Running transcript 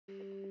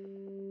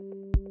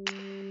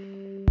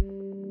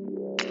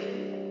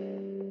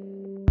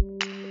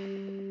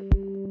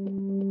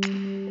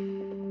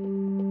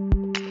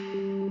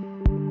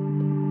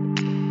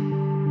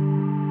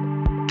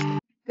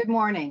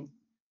morning.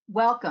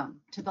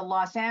 Welcome to the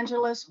Los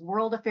Angeles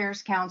World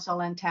Affairs Council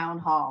and Town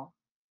Hall.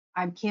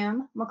 I'm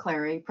Kim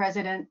McClary,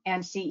 President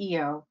and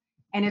CEO,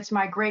 and it's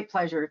my great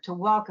pleasure to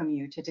welcome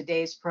you to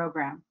today's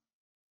program.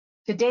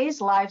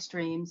 Today's live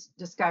streams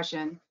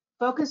discussion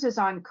focuses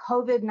on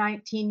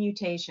COVID-19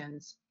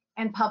 mutations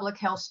and public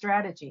health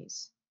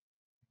strategies.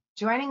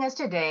 Joining us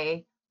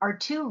today are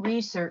two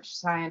research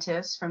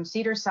scientists from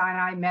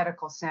Cedars-Sinai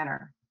Medical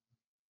Center.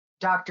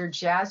 Dr.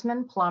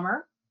 Jasmine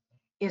Plummer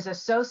is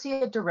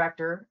Associate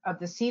Director of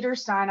the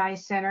Cedars-Sinai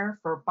Center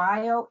for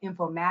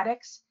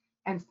Bioinformatics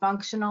and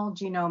Functional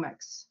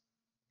Genomics.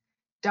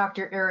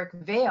 Dr. Eric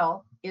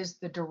Vail is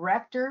the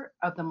Director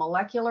of the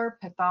Molecular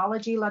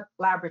Pathology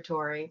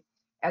Laboratory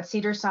at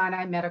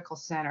Cedars-Sinai Medical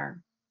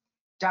Center.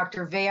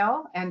 Dr.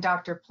 Vail and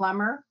Dr.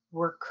 Plummer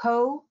were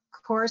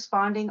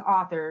co-corresponding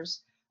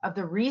authors of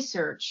the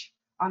research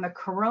on the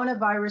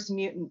coronavirus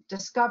mutant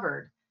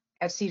discovered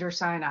at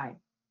Cedars-Sinai.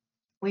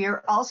 We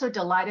are also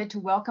delighted to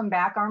welcome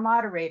back our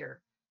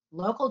moderator,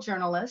 local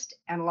journalist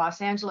and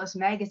Los Angeles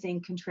Magazine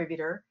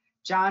contributor,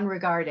 Jon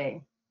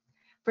Regardie.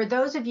 For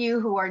those of you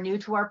who are new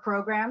to our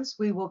programs,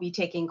 we will be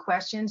taking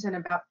questions in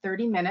about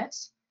 30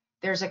 minutes.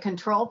 There's a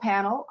control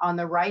panel on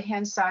the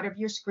right-hand side of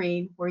your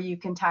screen where you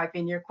can type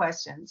in your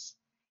questions.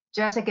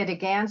 Jessica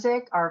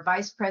DeGanzik, our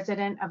Vice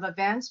President of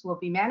Events, will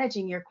be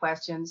managing your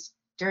questions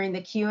during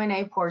the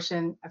Q&A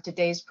portion of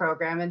today's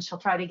program, and she'll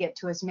try to get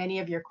to as many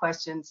of your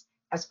questions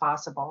as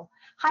possible.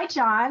 Hi,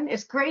 Jon.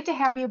 It's great to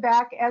have you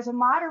back as a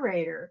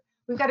moderator.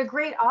 We've got a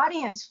great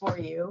audience for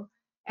you,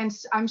 and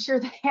I'm sure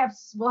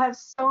we'll have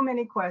so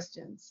many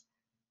questions.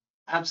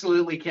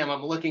 Absolutely, Kim.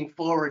 I'm looking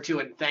forward to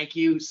it. Thank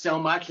you so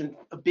much, and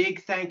a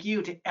big thank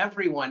you to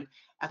everyone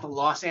at the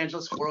Los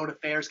Angeles World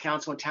Affairs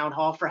Council and Town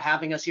Hall for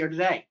having us here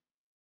today.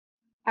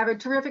 Have a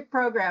terrific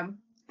program.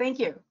 Thank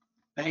you.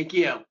 Thank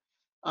you.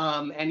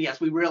 And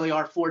yes, we really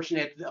are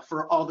fortunate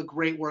for all the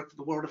great work that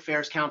the World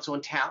Affairs Council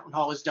and Town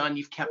Hall has done.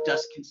 You've kept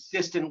us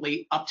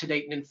consistently up to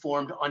date and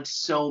informed on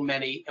so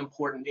many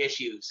important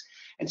issues.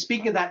 And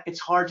speaking of that, it's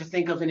hard to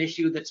think of an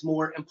issue that's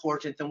more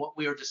important than what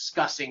we are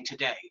discussing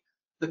today.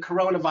 The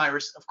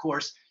coronavirus, of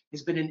course,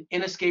 has been an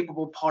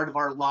inescapable part of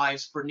our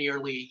lives for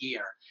nearly a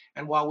year.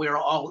 And while we are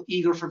all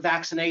eager for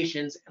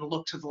vaccinations and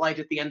look to the light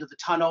at the end of the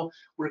tunnel,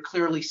 we're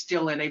clearly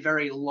still in a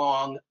very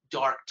long,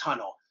 dark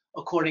tunnel.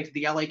 According to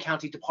the LA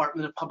County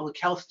Department of Public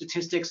Health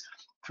statistics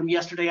from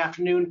yesterday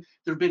afternoon,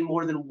 there have been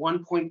more than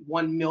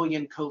 1.1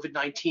 million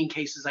COVID-19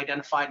 cases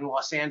identified in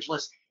Los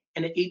Angeles,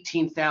 and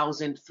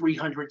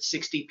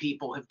 18,360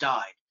 people have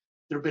died.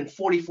 There have been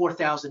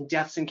 44,000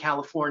 deaths in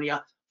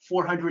California,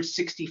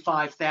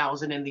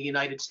 465,000 in the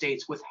United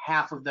States, with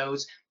half of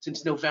those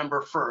since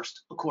November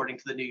 1st, according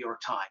to the New York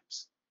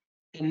Times.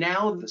 And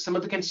now some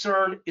of the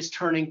concern is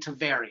turning to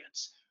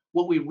variants.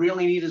 What we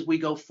really need as we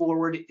go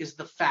forward is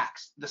the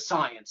facts, the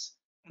science.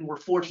 And we're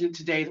fortunate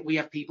today that we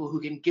have people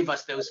who can give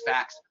us those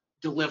facts,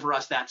 deliver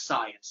us that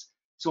science.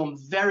 So I'm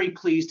very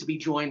pleased to be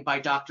joined by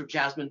Dr.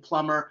 Jasmine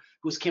Plummer,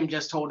 who, as Kim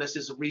just told us,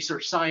 is a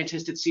research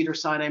scientist at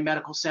Cedars-Sinai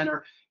Medical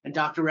Center, and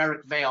Dr.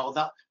 Eric Vail,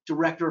 the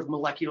Director of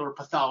Molecular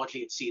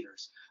Pathology at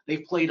Cedars.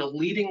 They've played a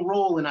leading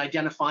role in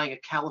identifying a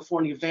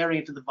California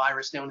variant of the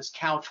virus known as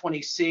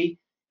Cal20C,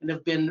 and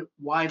have been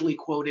widely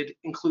quoted,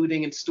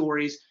 including in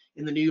stories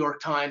in the New York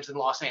Times and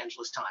Los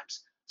Angeles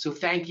Times. So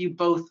thank you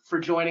both for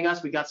joining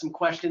us. We got some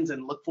questions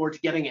and look forward to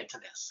getting into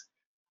this.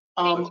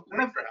 Thanks for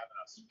having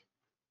us.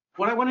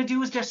 What I want to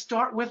do is just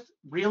start with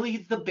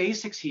really the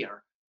basics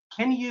here.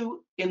 Can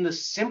you, in the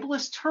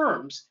simplest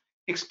terms,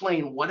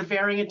 explain what a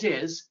variant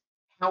is,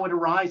 how it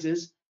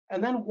arises,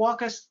 and then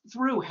walk us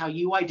through how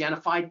you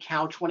identified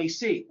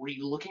Cal20C? Were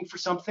you looking for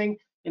something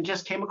and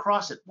just came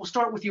across it? We'll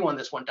start with you on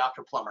this one,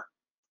 Dr. Plummer.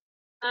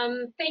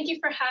 Thank you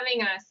for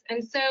having us.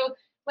 And so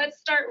let's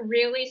start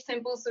really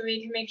simple so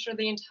we can make sure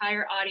the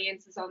entire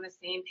audience is on the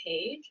same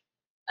page.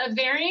 A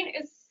variant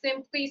is,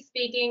 simply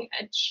speaking,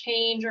 a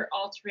change or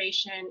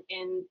alteration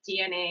in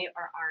DNA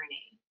or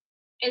RNA.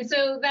 And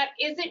so that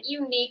isn't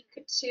unique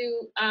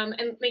to,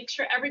 and make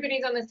sure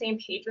everybody's on the same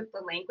page with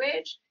the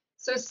language.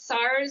 So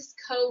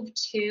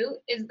SARS-CoV-2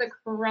 is the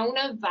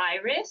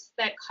coronavirus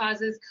that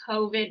causes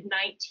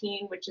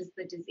COVID-19, which is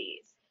the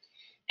disease.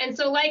 And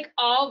so like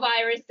all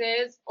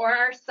viruses, or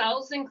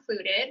ourselves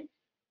included,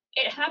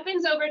 it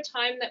happens over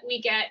time that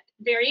we get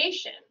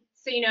variation.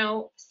 So, you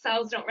know,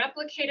 cells don't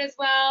replicate as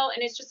well,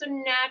 and it's just a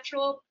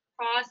natural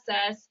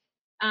process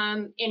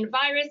in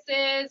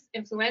viruses.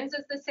 Influenza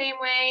is the same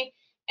way.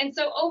 And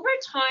so over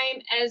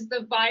time, as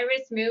the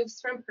virus moves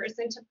from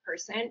person to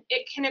person,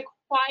 it can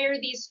acquire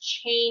these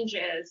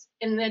changes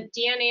in the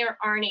DNA or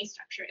RNA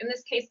structure, in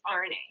this case,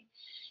 RNA.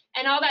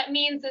 And all that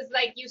means is,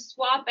 like, you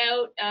swap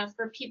out,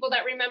 for people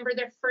that remember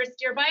their first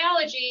year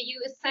biology,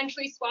 you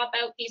essentially swap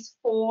out these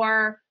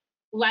 4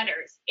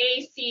 letters,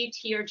 A, C,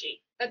 T, or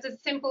G. That's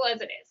as simple as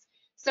it is.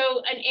 So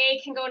an A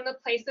can go in the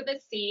place of a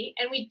C,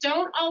 and we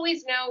don't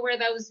always know where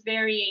those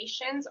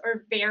variations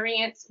or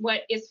variants,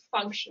 what is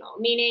functional,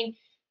 meaning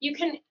you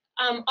can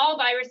All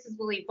viruses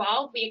will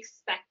evolve. We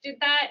expected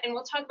that, and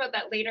we'll talk about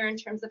that later in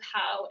terms of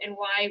how and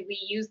why we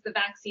use the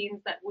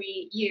vaccines that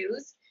we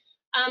use,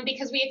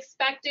 because we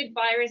expected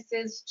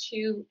viruses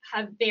to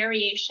have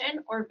variation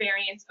or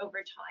variance over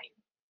time.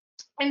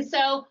 And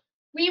so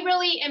we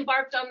really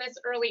embarked on this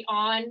early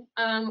on.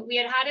 We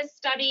had a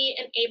study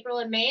in April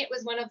and May. It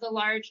was one of the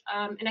large,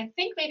 and I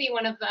think maybe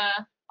one of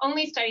the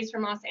only studies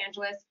from Los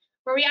Angeles,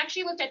 where we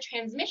actually looked at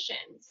transmission.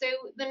 So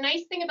the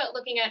nice thing about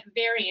looking at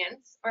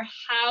variants, or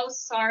how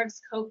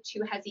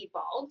SARS-CoV-2 has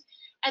evolved,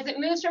 as it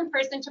moves from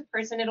person to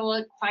person, it will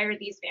acquire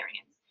these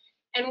variants.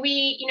 And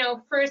we,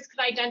 first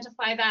could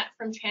identify that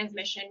from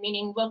transmission,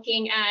 meaning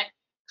looking at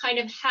kind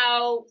of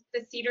how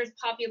the Cedars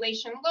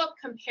population looked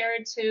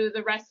compared to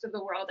the rest of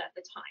the world at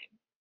the time.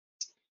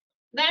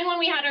 Then when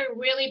we had a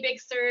really big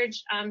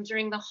surge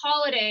during the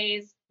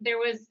holidays, there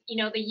was,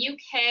 the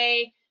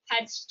UK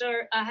had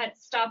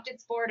stopped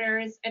its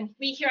borders, and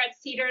we here at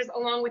Cedars,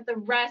 along with the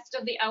rest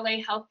of the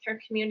LA healthcare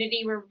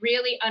community, were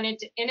really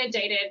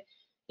inundated.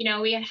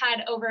 We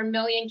had over 1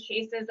 million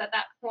cases at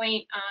that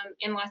point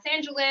in Los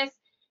Angeles.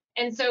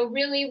 And so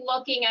really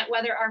looking at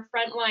whether our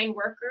frontline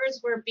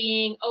workers were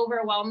being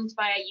overwhelmed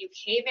by a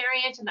UK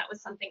variant, and that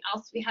was something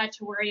else we had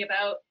to worry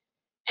about.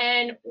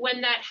 And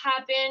when that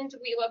happened,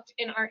 we looked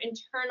in our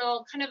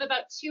internal, kind of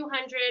about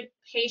 200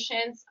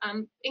 patients,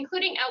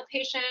 including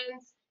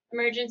outpatients,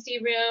 emergency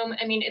room.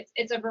 I mean,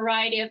 it's a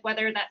variety of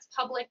whether that's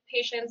public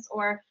patients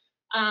or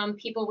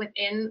people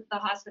within the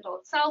hospital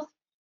itself.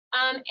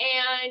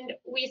 And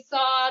we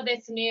saw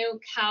this new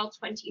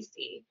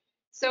Cal-20C.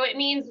 So it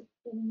means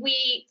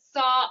we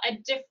saw a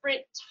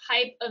different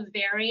type of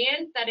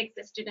variant that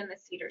existed in the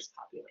Cedars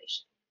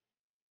population.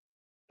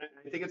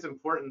 I think it's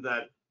important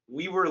that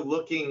we were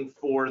looking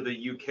for the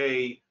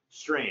UK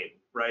strain,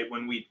 right?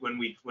 When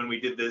we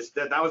did this,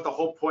 that was the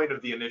whole point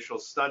of the initial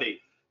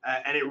study,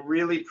 and it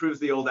really proves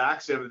the old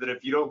axiom that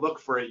if you don't look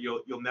for it,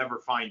 you'll never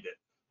find it.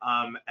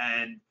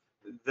 And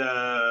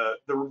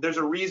there's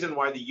a reason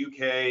why the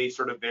UK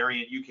sort of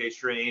variant, UK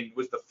strain,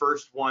 was the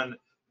first one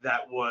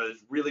that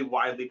was really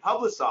widely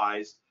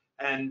publicized,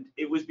 and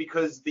it was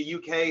because the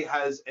UK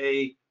has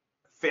a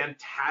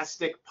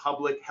fantastic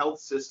public health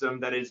system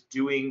that is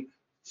doing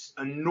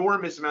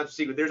enormous amounts of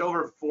sequences. There's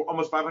over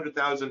almost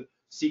 500,000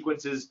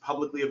 sequences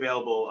publicly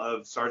available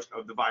of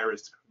the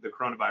virus, the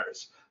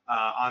coronavirus,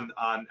 on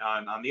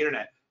the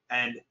internet,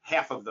 and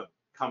half of them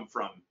come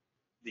from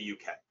the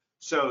UK.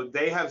 So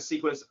they have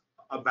sequenced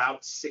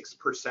about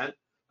 6%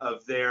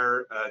 of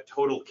their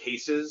total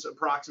cases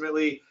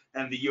approximately,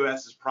 and the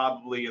US is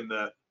probably in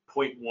the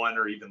 0.1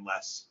 or even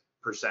less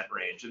 %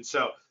 range. And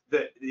so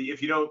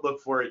if you don't look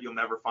for it, you'll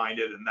never find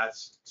it, and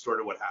that's sort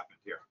of what happened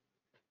here.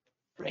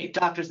 Great,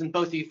 doctors, and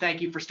both of you,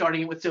 thank you for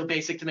starting it with so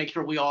basic to make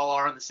sure we all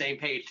are on the same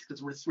page,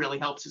 because this really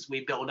helps as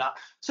we build up.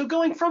 So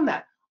going from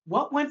that,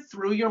 what went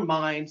through your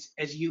minds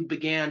as you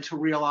began to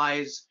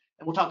realize,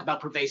 and we'll talk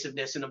about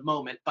pervasiveness in a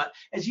moment, but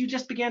as you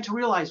just began to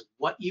realize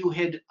what you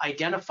had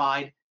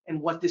identified and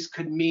what this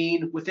could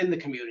mean within the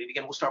community?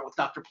 Again, we'll start with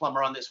Dr.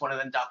 Plummer on this one, and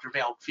then Dr.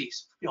 Vail,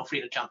 feel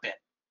free to jump in.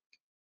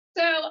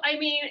 So, I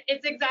mean,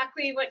 it's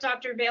exactly what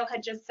Dr. Vail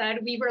had just said.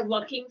 We were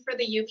looking for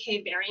the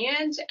UK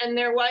variant, and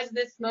there was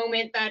this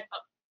moment that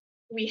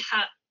we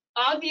have,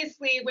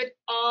 obviously, with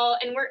all,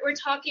 and we're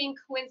talking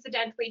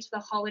coincidentally to the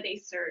holiday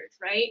surge,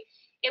 right?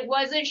 It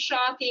wasn't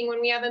shocking when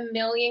we have 1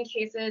 million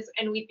cases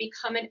and we've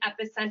become an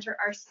epicenter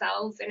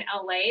ourselves in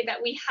LA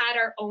that we had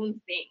our own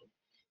thing.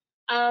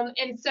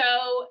 And so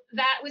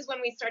that was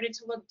when we started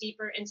to look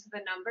deeper into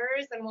the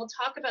numbers, and we'll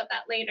talk about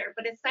that later.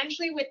 But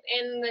essentially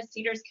within the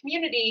Cedars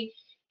community,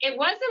 it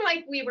wasn't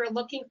like we were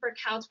looking for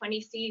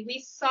Cal-20C.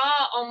 We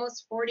saw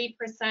almost 40%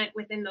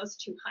 within those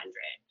 200.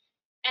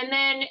 And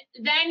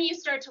then you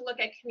start to look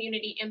at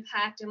community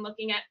impact and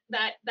looking at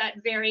that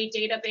very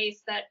database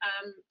that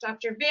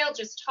Dr. Vail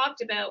just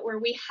talked about, where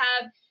we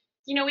have,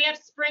 we have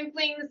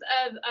sprinklings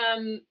of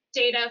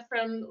data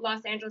from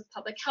Los Angeles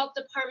Public Health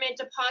Department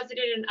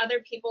deposited and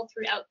other people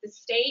throughout the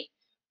state.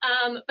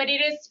 But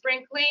it is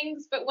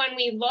sprinklings. But when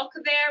we look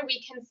there,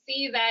 we can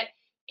see that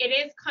it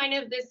is kind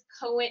of this,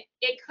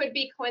 it could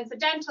be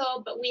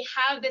coincidental, but we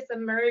have this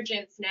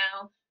emergence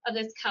now of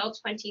this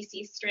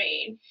Cal-20C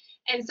strain.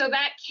 And so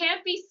that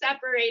can't be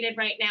separated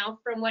right now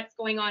from what's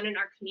going on in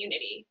our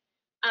community.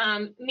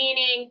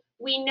 Meaning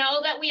we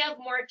know that we have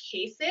more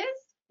cases,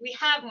 we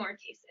have more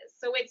cases.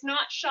 So it's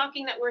not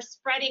shocking that we're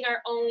spreading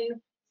our own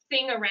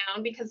thing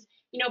around, because,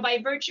 by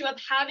virtue of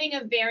having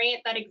a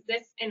variant that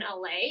exists in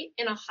LA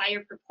in a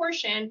higher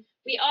proportion,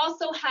 we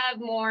also have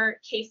more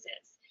cases.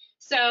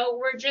 So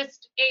we're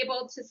just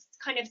able to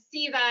kind of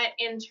see that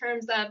in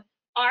terms of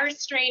our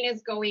strain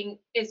is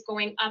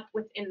going up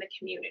within the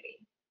community.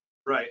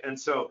 Right, and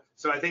so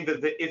I think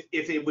that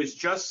if it was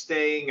just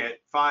staying at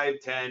 5,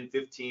 10,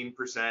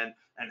 15%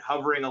 and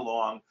hovering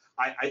along,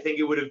 I think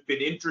it would have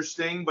been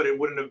interesting, but it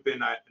wouldn't have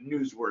been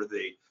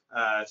newsworthy,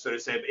 so to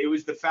say. It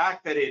was the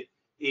fact that it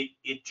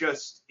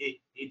just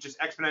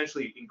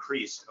exponentially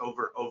increased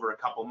over a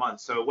couple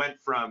months. So it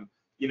went from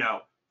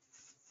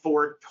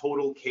 4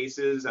 total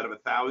cases out of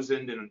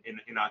 1,000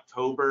 in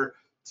October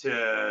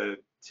to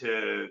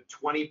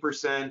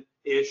 20%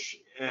 ish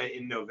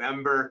in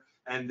November,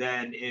 and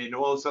then in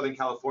all of Southern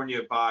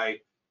California by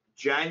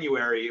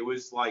January it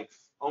was like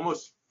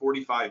almost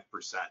 45%.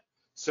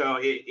 So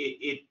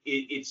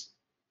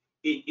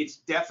it's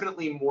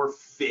definitely more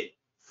fit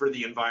for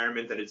the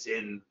environment that it's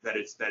in, that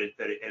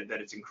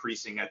it's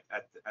increasing at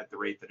the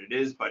rate that it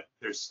is. But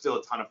there's still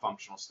a ton of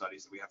functional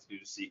studies that we have to do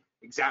to see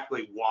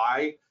exactly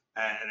why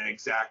and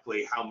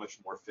exactly how much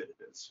more fit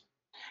it is.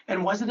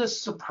 And was it a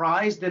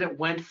surprise that it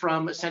went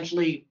from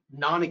essentially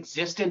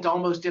non-existent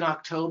almost in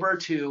October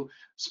to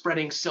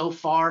spreading so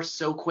far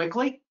so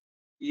quickly?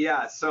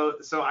 Yeah, so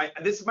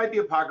this might be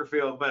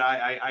apocryphal, but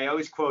I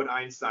always quote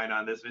Einstein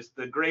on this. It's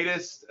the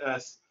greatest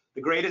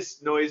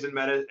noise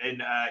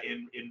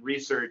in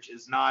research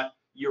is not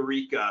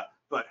eureka,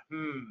 but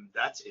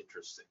that's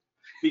interesting.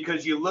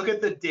 Because you look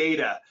at the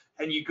data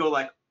and you go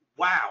like,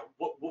 wow,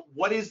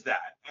 what is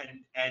that?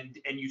 And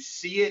you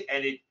see it,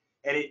 and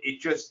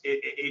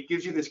it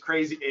gives you this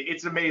crazy.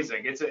 It's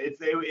amazing.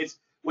 It's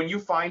when you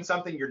find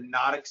something you're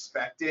not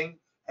expecting,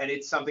 and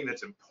it's something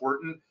that's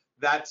important.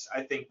 That's,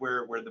 I think,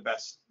 where the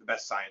best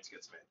science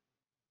gets made.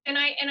 And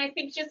I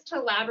think, just to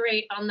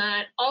elaborate on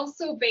that,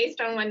 also based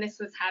on when this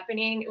was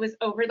happening, it was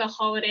over the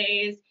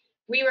holidays.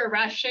 We were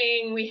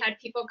rushing. We had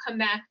people come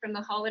back from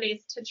the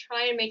holidays to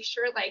try and make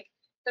sure, like,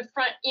 the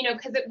front,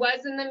 because it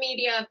was in the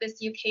media of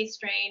this UK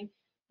strain.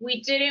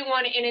 We didn't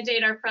want to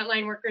inundate our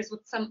frontline workers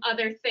with some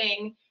other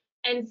thing.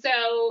 And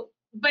so,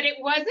 but it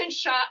wasn't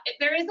shock.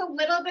 There is a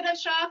little bit of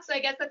shock. So I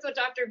guess that's what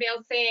Dr.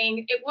 Vail's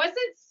saying. It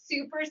wasn't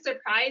super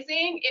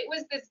surprising. It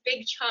was this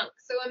big chunk.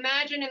 So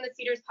imagine in the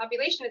Cedars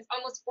population, it's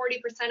almost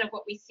 40% of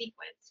what we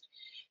sequenced.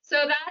 So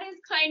that is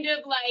kind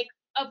of like,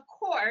 of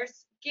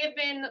course,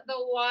 given the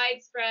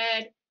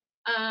widespread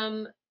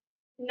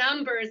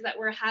numbers that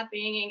were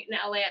happening in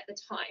LA at the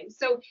time.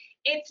 So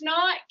it's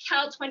not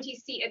Cal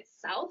 20C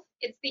itself,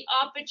 it's the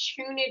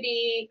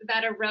opportunity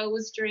that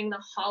arose during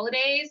the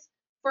holidays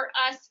for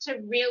us to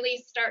really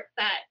start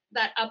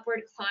that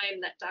upward climb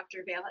that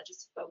Dr. Vail had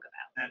just spoke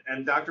about.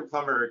 And Dr.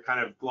 Plummer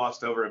kind of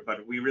glossed over it,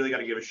 but we really got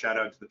to give a shout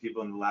out to the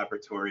people in the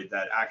laboratory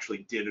that actually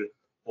did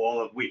all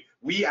of,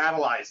 we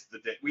analyzed the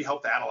data, we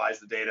helped analyze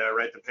the data,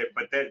 write the paper,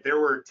 but there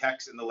were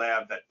techs in the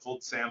lab that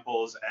pulled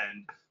samples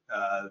and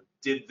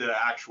did the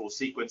actual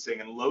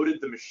sequencing and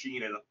loaded the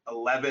machine at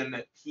 11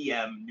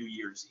 p.m. New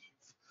Year's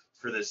Eve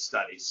for this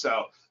study.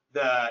 So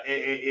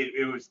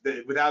it was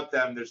without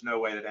them, there's no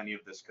way that any of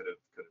this could have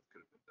been done.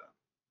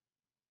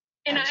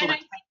 And I think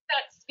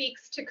that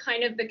speaks to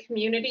kind of the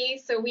community.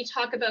 So we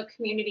talk about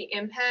community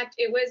impact.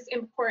 It was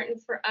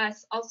important for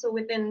us also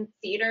within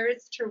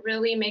Cedars to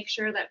really make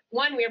sure that,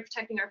 one, we are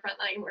protecting our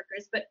frontline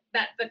workers, but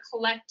that the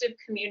collective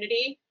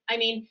community, I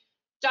mean,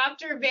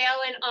 Dr.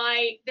 Vail and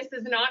I, this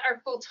is not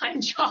our full-time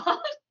job.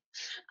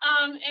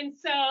 And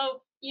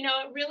so,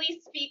 it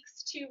really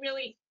speaks to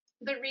really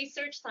the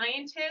research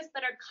scientists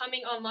that are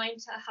coming online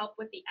to help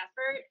with the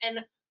effort, and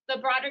the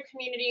broader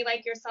community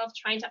like yourself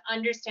trying to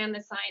understand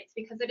the science,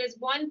 because it is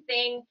one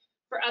thing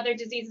for other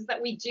diseases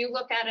that we do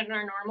look at in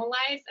our normal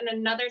lives, and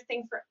another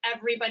thing for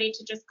everybody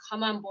to just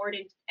come on board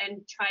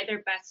and try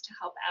their best to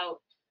help out.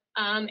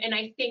 And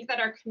I think that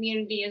our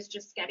community is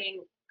just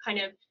getting kind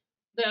of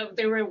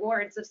the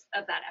rewards of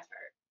that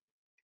effort.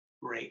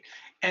 Great.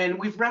 And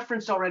we've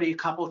referenced already a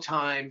couple of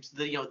times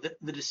the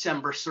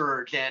December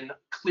surge, and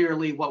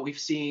clearly what we've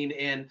seen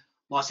in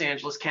Los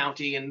Angeles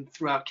County and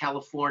throughout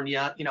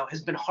California,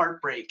 has been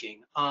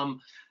heartbreaking.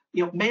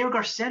 Mayor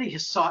Garcetti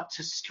has sought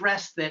to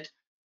stress that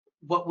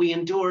what we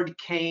endured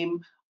came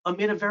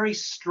amid a very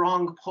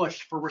strong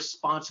push for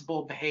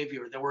responsible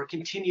behavior. There were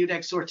continued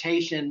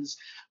exhortations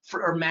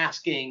for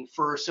masking,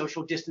 for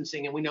social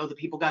distancing, and we know that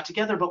people got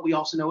together, but we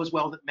also know as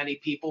well that many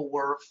people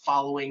were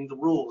following the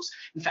rules.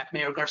 In fact,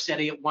 Mayor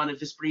Garcetti at one of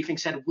his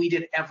briefings said, we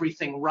did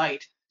everything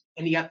right,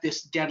 and yet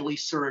this deadly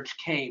surge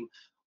came.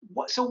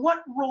 So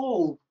what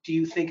role do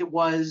you think it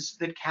was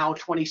that Cal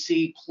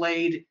 20C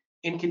played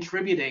in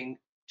contributing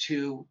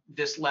to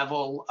this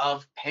level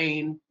of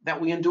pain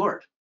that we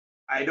endured?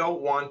 I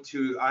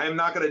am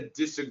not going to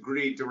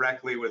disagree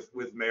directly with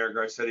Mayor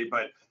Garcetti,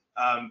 but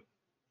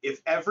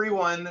if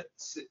everyone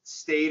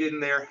stayed in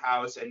their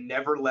house and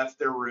never left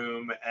their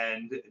room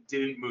and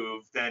didn't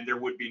move, then there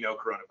would be no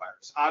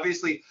coronavirus.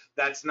 Obviously,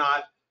 that's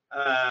not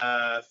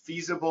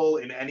feasible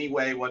in any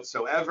way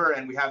whatsoever,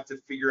 and we have to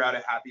figure out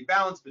a happy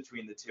balance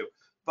between the two.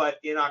 But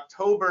in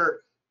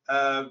October,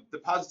 the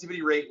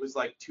positivity rate was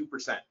like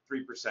 2%,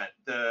 3%.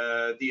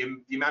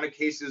 The amount of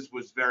cases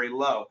was very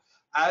low.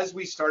 As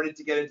we started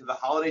to get into the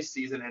holiday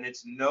season, and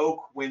it's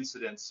no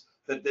coincidence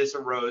that this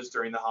arose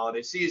during the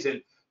holiday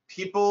season,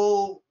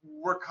 people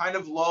were kind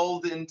of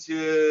lulled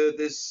into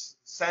this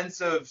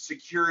sense of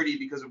security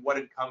because of what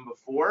had come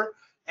before,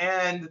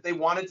 and they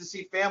wanted to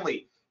see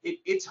family.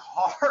 It's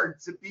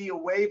hard to be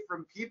away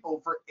from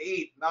people for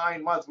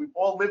 8-9 months. We've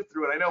all lived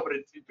through it, I know, but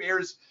it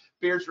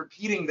bears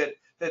repeating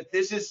that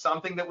this is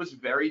something that was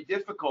very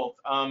difficult.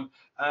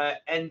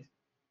 And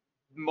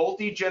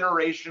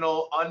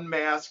multi-generational,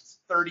 unmasked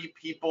 30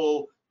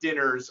 people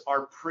dinners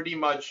are pretty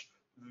much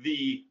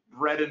the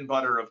bread and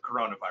butter of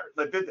coronavirus.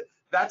 Like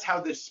that's how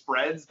this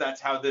spreads.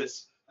 That's how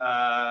this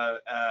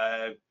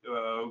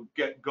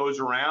goes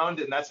around,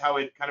 and that's how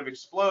it kind of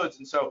explodes.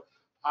 And so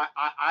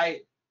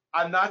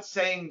I'm not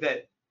saying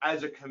that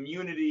as a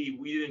community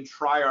we didn't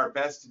try our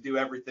best to do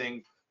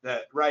everything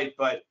that right,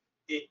 but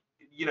it,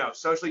 you know,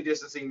 socially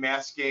distancing,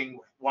 masking,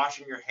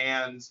 washing your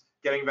hands,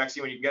 getting a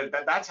vaccine when you get it,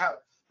 that's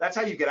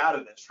how you get out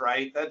of this,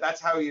 right? That's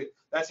how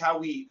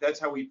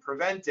we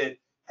prevent it.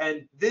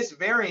 And this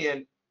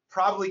variant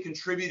probably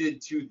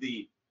contributed to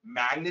the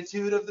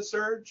magnitude of the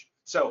surge,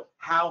 so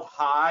how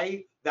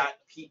high that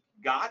peak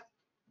got,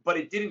 but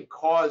it didn't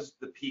cause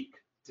the peak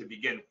to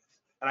begin with.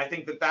 And I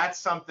think that that's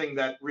something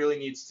that really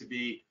needs to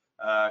be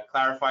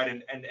clarified.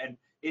 And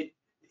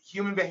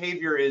human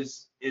behavior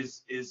is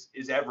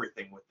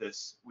everything with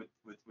this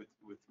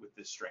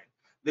this strain.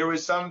 There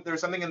was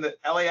something in the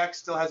LAX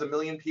still has 1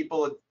 million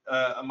people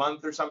a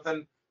month or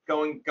something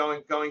going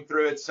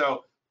through it.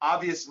 So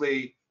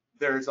obviously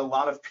there's a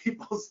lot of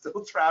people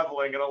still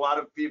traveling and a lot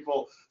of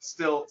people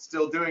still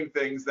doing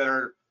things that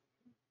are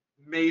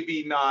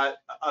maybe not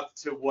up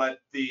to what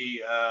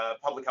the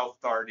public health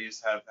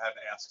authorities have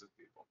asked of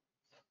people.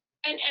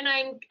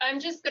 And I'm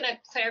just going to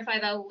clarify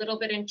that a little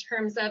bit in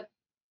terms of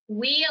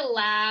we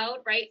allowed,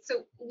 right?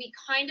 So we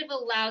kind of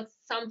allowed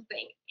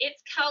something.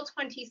 It's Cal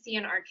 20C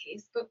in our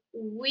case, but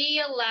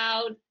we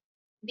allowed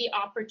the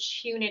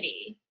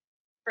opportunity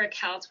for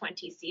Cal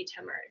 20C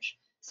to merge.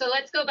 So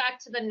let's go back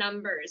to the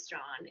numbers,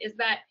 John, is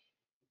that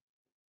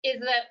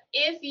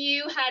if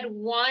you had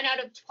 1 out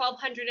of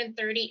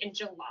 1,230 in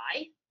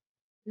July,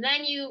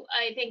 then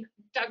I think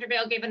Dr.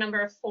 Vail gave a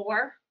number of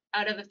 4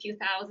 out of a few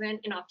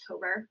thousand in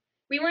October.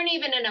 We weren't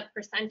even in a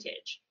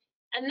percentage.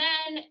 And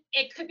then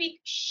it could be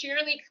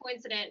sheerly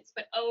coincidence,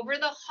 but over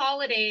the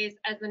holidays,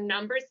 as the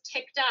numbers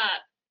ticked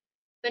up,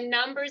 the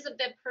numbers of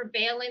the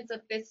prevalence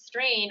of this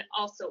strain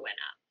also went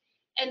up.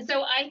 And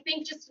so I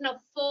think just in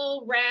a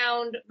full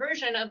round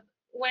version of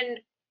when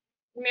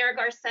Mayor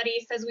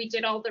Garcetti says we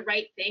did all the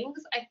right things,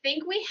 I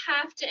think we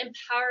have to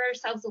empower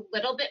ourselves a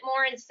little bit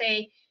more and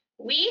say,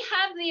 we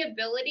have the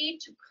ability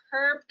to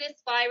curb this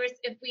virus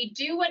if we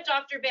do what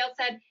Dr. Vail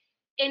said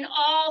in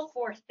all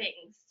 4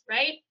 things,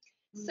 right?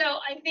 So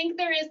I think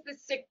there is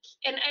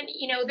and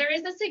you know, there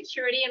is a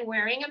security in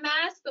wearing a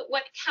mask, but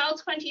what Cal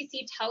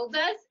 20C tells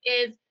us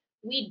is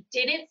we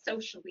didn't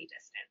socially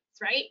distance,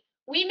 right?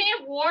 We may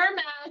have wore a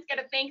mask at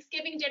a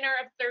Thanksgiving dinner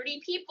of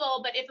 30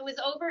 people, but if it was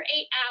over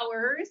 8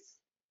 hours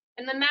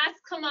and the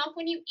masks come off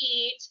when you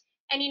eat,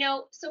 and you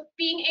know, so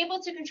being able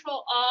to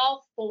control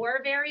all 4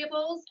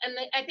 variables, and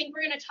I think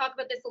we're going to talk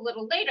about this a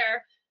little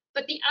later,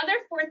 but the other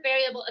 4th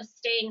variable of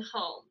staying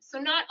home. So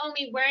not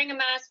only wearing a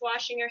mask,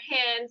 washing your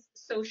hands,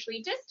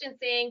 socially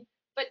distancing,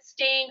 but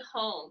staying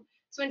home.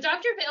 So when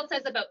Dr. Vail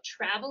says about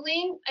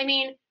traveling, I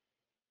mean,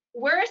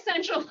 we're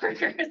essential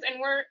workers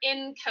and we're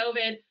in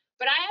COVID,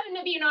 but I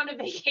haven't been on a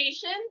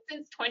vacation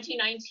since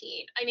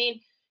 2019. I mean,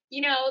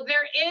 you know,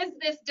 there is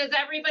this, does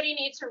everybody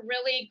need to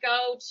really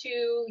go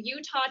to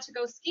Utah to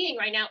go skiing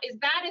right now? Is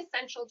that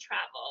essential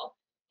travel?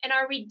 And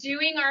are we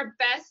doing our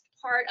best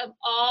part of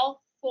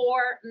all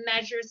 4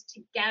 measures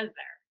together,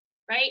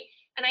 right?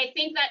 And I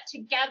think that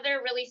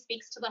together really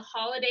speaks to the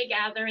holiday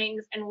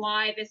gatherings and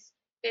why this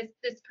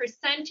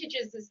percentage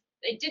is,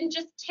 it didn't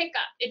just tick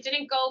up. It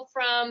didn't go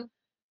from,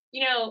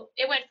 you know,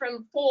 it went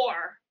from 4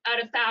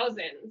 out of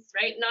thousands,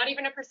 right? Not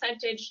even a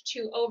percentage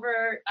to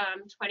over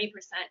 20% now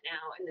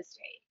in the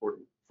state.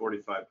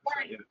 45%. 40%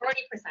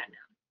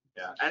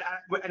 now. Yeah,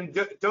 and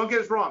don't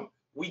get us wrong,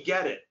 we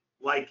get it.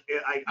 Like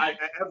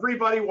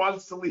everybody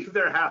wants to leave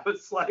their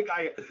house. Like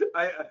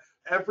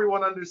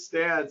everyone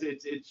understands.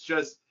 It's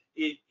just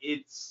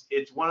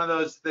it's one of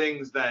those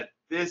things that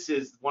this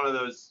is one of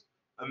those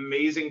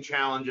amazing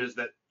challenges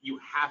that you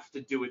have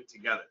to do it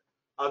together.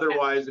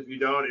 Otherwise, if you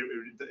don't,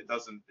 it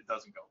doesn't go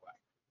away.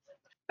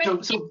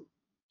 But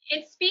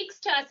it speaks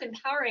to us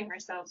empowering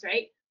ourselves,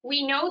 right?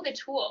 We know the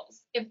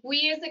tools. If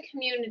we as a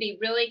community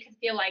really could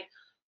feel like,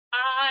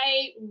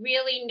 I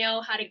really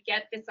know how to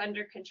get this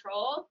under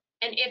control,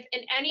 and if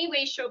in any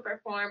way, shape,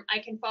 or form I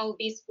can follow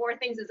these 4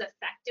 things as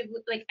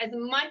effectively, like as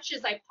much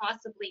as I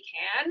possibly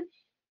can,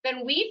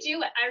 then we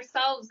do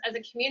ourselves as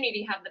a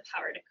community have the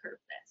power to curb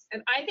this.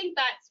 And I think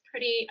that's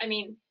pretty, I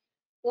mean,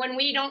 when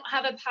we don't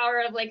have a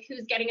power of like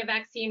who's getting a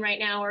vaccine right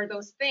now or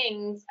those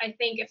things, I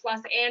think if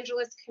Los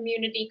Angeles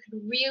community could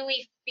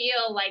really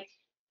feel like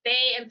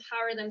they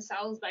empower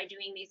themselves by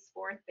doing these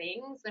 4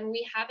 things, then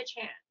we have a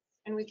chance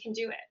and we can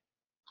do it.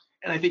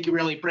 And I think you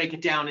really break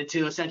it down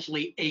into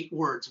essentially 8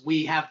 words.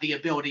 We have the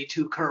ability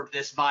to curb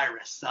this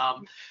virus,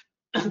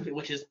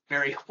 which is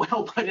very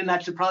well put, and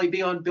that should probably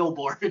be on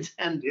billboards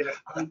and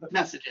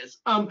messages.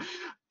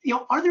 You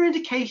know, are there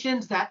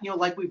indications that, you know,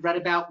 like we've read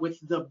about with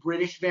the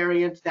British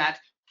variant, that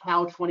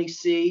Cal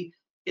 20C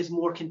is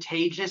more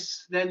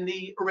contagious than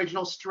the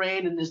original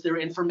strain? And is there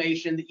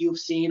information that you've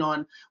seen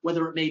on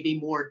whether it may be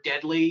more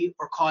deadly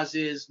or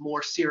causes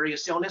more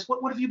serious illness?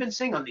 What have you been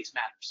seeing on these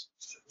matters?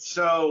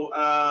 So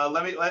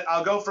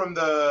I'll go from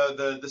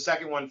the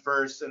second one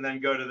first, and then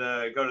go to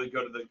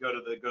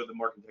the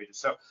more contagious.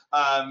 So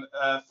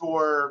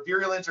for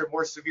virulent or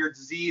more severe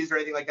disease or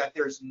anything like that,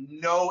 there's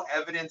no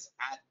evidence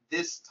at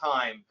this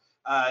time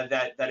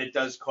that it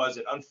does cause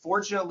it.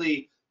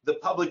 Unfortunately, the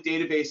public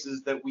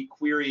databases that we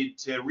queried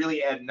to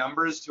really add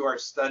numbers to our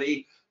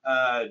study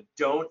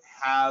don't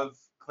have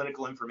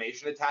clinical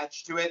information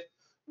attached to it.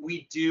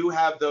 We do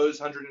have those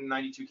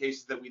 192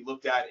 cases that we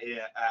looked at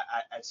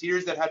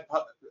Cedars that had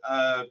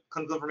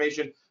clinical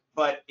information,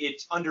 but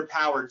it's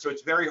underpowered, so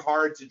it's very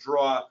hard to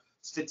draw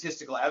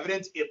statistical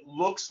evidence. It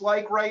looks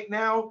like right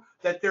now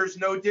that there's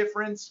no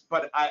difference,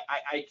 but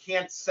I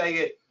can't say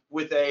it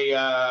with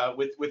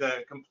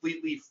a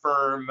completely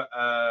firm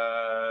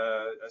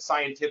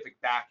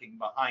scientific backing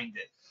behind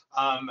it.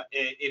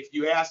 If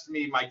you asked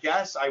me my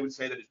guess, I would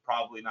say that it's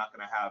probably not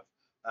going to have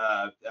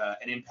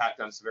an impact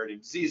on severity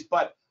of disease,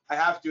 but I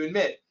have to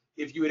admit,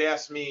 if you had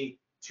asked me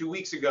 2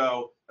 weeks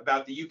ago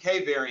about the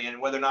UK variant and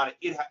whether or not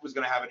it was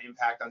going to have an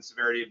impact on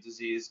severity of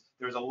disease,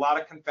 there was a lot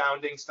of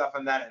confounding stuff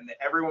on that, and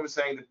everyone was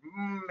saying that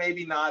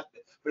maybe not,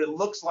 but it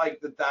looks like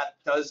that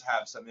does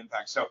have some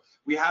impact. So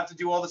we have to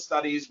do all the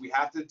studies, we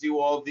have to do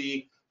all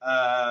the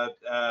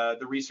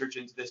research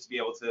into this to be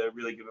able to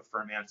really give a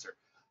firm answer.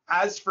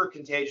 As for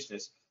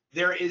contagiousness,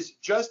 there is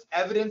just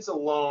evidence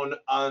alone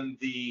on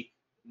the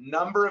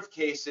number of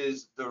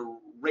cases, the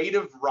rate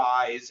of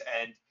rise,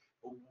 and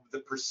the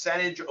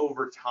percentage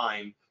over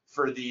time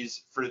for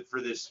this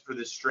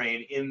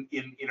strain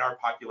in our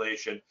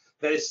population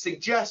that is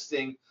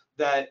suggesting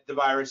that the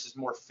virus is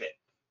more fit.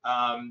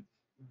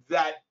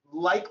 That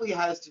likely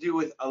has to do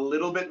with a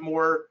little bit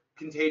more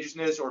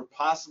contagiousness or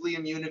possibly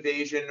immune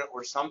evasion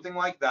or something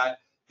like that.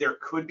 There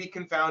could be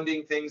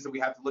confounding things that we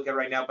have to look at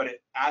right now, but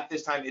at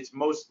this time, it's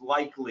most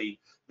likely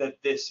that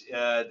this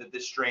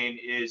strain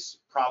is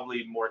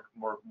probably more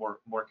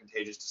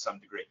contagious to some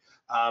degree.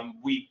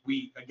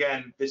 We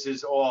again, this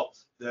is all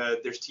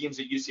there's teams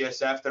at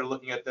UCSF that are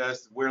looking at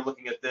this. We're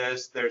looking at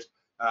this. There's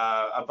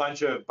a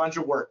bunch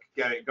of work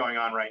going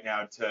on right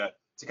now to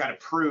kind of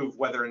prove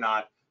whether or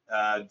not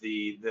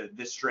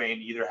this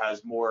strain either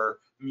has more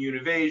immune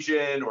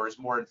evasion or is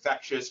more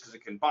infectious because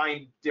it can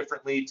bind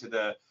differently to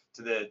the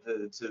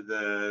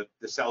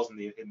cells in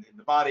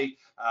the body,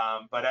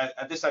 but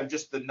at this time,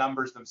 just the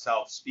numbers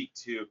themselves speak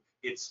to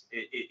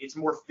it's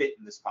more fit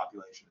in this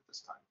population at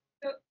this time.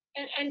 So,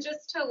 and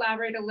just to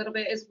elaborate a little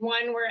bit, is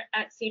one, we're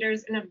at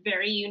Cedars in a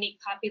very unique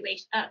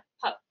population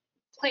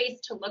place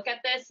to look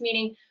at this,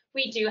 meaning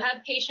we do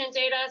have patient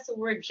data, so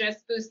we're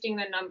just boosting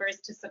the numbers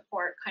to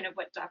support kind of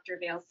what Dr.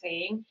 Vail's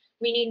saying.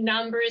 We need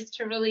numbers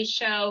to really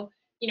show,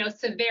 you know,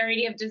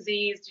 severity of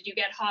disease. Did you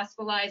get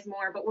hospitalized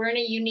more? But we're in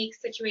a unique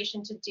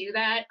situation to do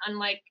that,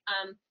 unlike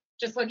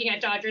just looking at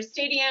Dodger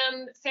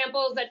Stadium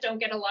samples that don't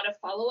get a lot of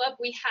follow-up.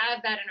 We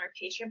have that in our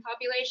patient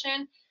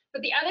population.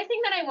 But the other thing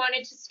that I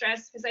wanted to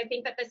stress, because I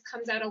think that this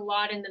comes out a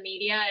lot in the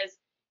media, is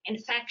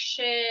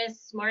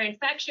infectious, more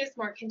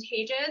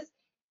contagious.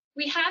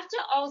 We have to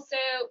also,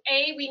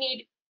 we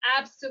need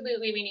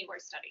more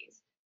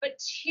studies, but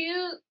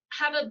two,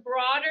 have a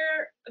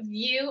broader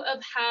view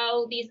of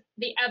how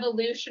the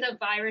evolution of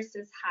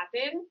viruses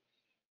happen.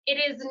 It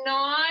is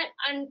not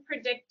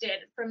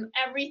unpredicted from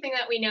everything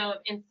that we know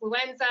of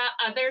influenza,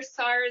 other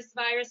SARS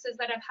viruses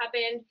that have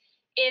happened,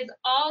 is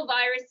all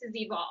viruses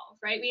evolve,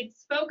 right? We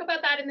spoke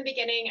about that in the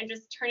beginning, and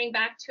just turning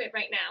back to it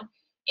right now,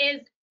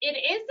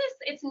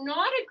 it's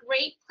not a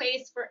great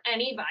place for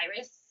any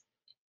virus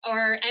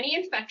or any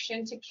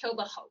infection to kill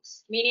the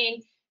host,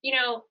 meaning, you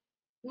know,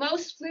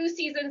 most flu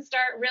seasons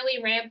start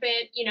really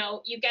rampant. You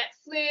know, you get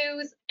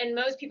flus, and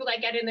most people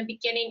that get it in the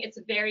beginning, it's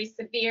very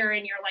severe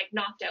and you're like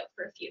knocked out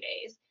for a few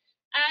days.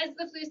 As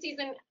the flu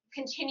season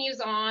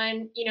continues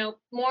on, you know,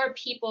 more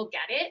people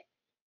get it.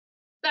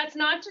 That's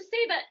not to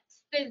say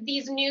that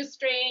these new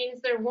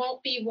strains, there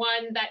won't be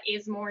one that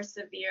is more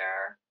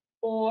severe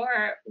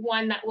or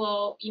one that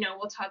will, you know,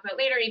 we'll talk about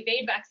later,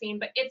 evade vaccine,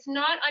 but it's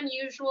not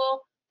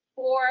unusual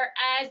for,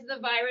 as the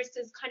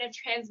viruses kind of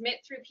transmit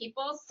through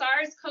people,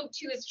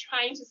 SARS-CoV-2 is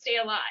trying to stay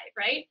alive,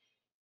 right?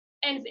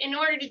 And in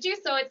order to do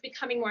so, it's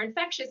becoming more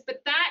infectious,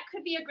 but that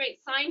could be a great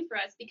sign for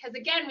us, because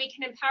again, we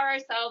can empower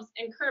ourselves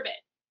and curb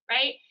it,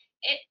 right?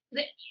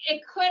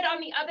 It could,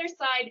 on the other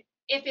side,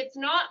 if it's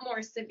not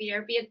more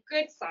severe, be a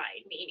good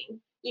sign, meaning,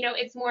 you know,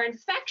 it's more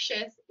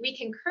infectious, we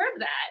can curb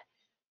that.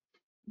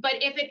 But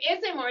if it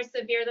isn't more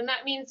severe, then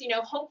that means, you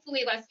know,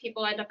 hopefully less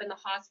people end up in the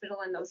hospital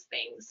and those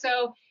things.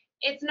 So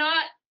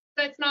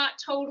let's not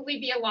totally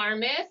be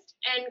alarmist,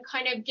 and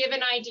kind of give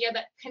an idea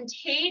that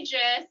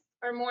contagious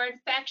or more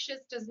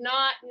infectious does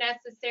not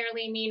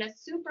necessarily mean a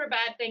super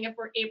bad thing if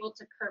we're able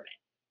to curb it.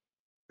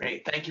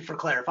 Great, thank you for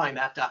clarifying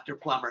that, Dr.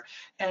 Plummer.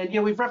 And, you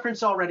know, we've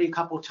referenced already a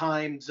couple of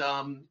times,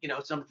 you know,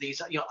 some of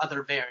these, you know,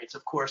 other variants.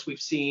 Of course,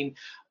 we've seen,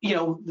 you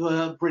know,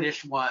 the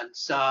British ones,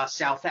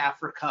 South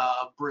Africa,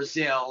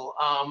 Brazil.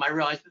 I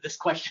realize that this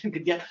question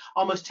could get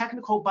almost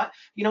technical, but,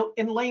 you know,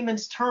 in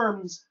layman's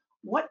terms,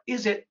 what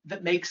is it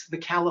that makes the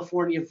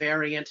California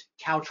variant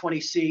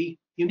Cal20C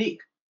unique?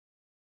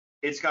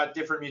 it's got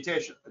different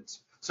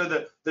mutations. So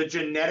the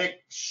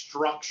genetic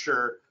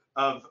structure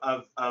of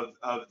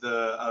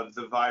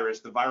the virus,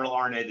 the viral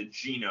RNA, the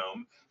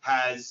genome,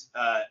 has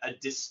a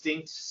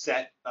distinct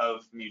set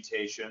of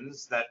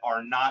mutations that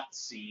are not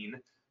seen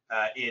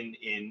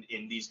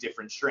in these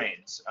different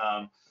strains.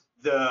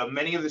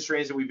 Many of the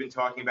strains that we've been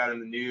talking about in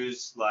the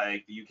news,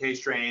 like the UK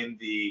strain,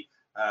 the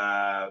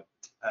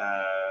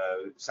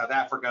South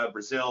Africa,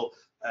 Brazil,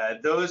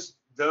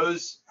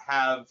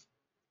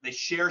 they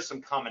share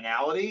some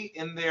commonality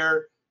in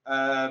their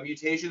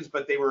mutations,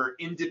 but they were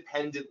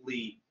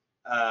independently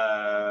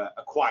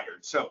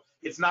acquired. So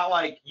it's not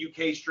like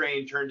UK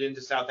strain turned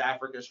into South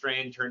Africa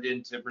strain, turned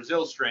into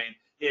Brazil strain.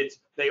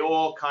 They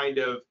all kind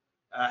of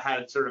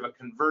had sort of a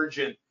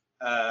convergent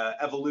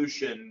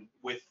evolution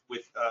with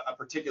a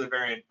particular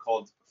variant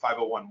called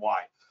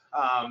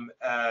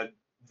 501Y.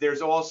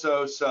 There's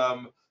also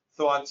some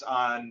thoughts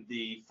on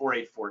the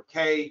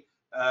 484K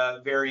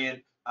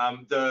variant.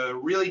 The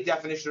really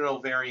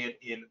definitional variant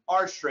in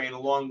our strain,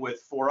 along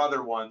with 4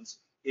 other ones,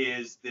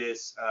 is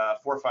this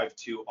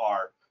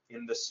 452R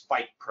in the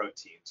spike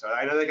protein. So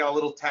I know they got a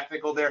little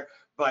technical there,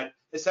 but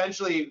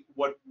essentially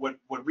what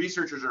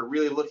researchers are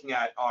really looking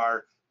at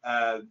are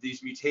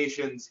these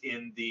mutations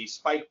in the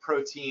spike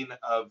protein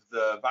of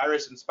the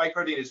virus. And spike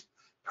protein is,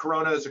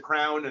 corona is a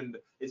crown, and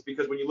it's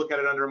because when you look at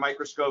it under a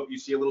microscope, you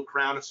see a little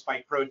crown of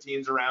spike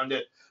proteins around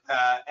it.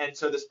 And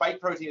so the spike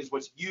protein is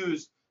what's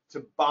used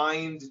to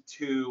bind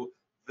to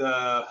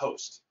the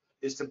host,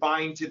 is to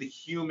bind to the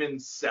human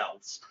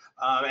cells.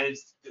 And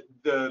it's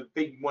the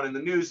big one in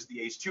the news is the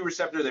ACE2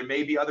 receptor. There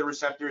may be other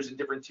receptors in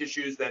different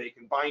tissues that it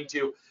can bind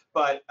to,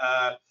 but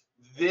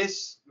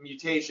this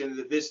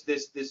mutation,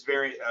 this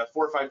variant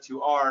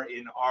 452R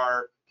in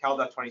our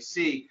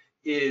cal.20c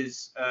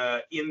is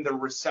in the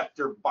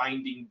receptor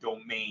binding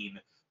domain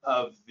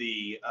of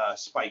the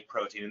spike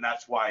protein, and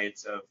that's why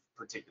it's of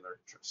particular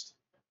interest.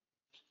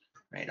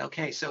 Right.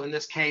 Okay. So in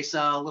this case,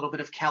 a little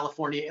bit of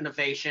California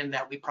innovation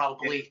that we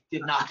probably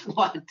did not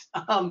want.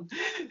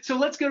 So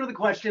let's go to the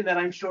question that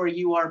I'm sure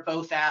you are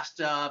both asked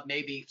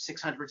maybe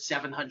 600,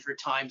 700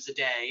 times a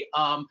day.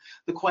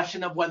 The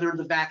question of whether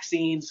the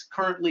vaccines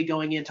currently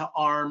going into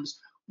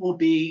arms will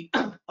be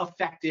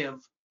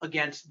effective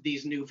against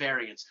these new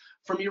variants.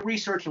 From your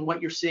research and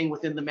what you're seeing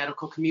within the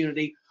medical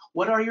community,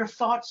 what are your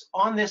thoughts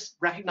on this,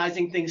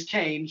 recognizing things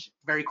change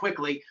very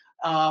quickly,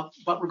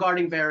 but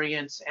regarding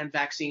variants and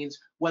vaccines,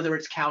 whether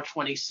it's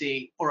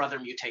cal-20c or other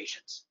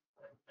mutations?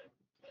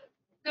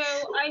 So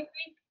I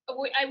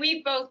think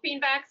we've both been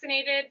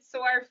vaccinated.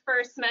 So our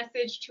first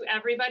message to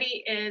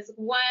everybody is,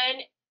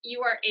 when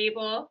you are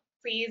able,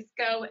 please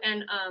go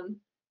and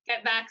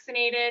get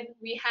vaccinated.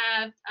 We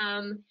have,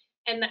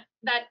 and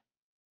that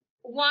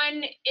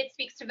one, it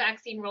speaks to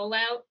vaccine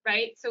rollout,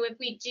 right? So if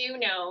we do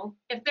know,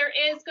 if there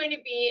is going to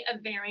be a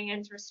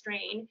variant or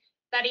strain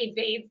that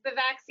evades the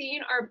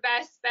vaccine, our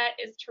best bet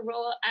is to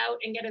roll out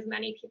and get as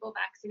many people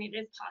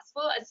vaccinated as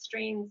possible as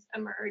strains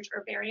emerge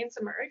or variants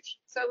emerge.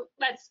 So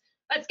let's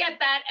get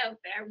that out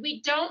there.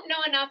 We don't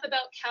know enough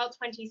about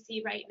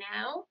cal-20c right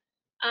now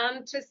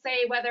to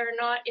say whether or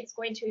not it's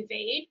going to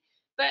evade.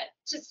 But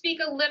to speak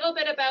a little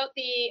bit about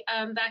the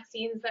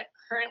vaccines that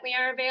currently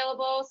are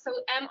available, so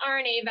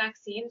mRNA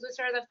vaccines, which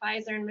are the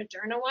Pfizer and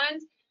Moderna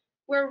ones,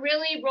 were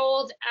really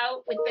rolled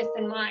out with this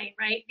in mind,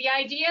 right? The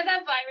idea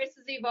that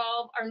viruses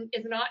evolve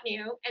is not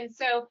new. And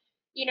so,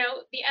 you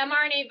know, the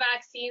mRNA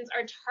vaccines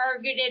are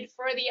targeted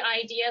for the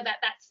idea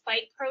that that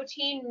spike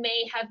protein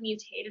may have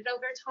mutated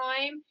over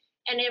time,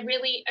 and they're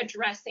really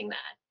addressing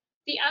that.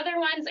 The other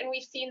ones, and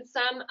we've seen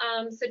some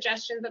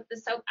suggestions that the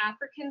South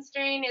African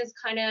strain is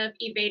kind of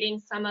evading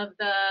some of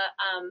the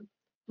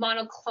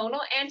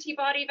monoclonal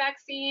antibody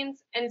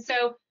vaccines. And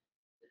so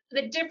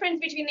the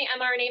difference between the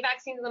mRNA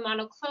vaccines and the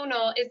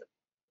monoclonal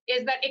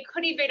is that it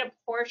could evade a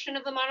portion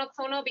of the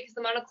monoclonal, because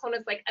the monoclonal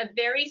is like a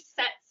very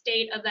set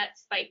state of that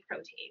spike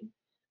protein.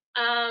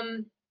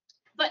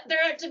 But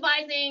they're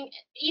devising,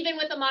 even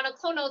with the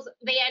monoclonals,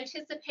 they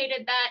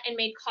anticipated that and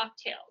made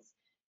cocktails.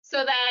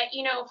 So that,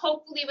 you know,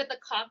 hopefully with the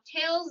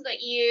cocktails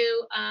that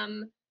you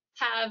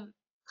have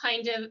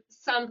kind of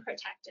some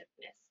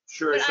protectiveness.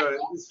 Sure. But So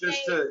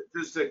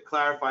just to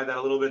clarify that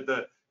a little bit,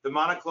 the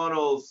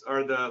monoclonals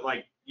are the,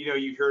 like, you know,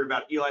 you've heard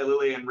about Eli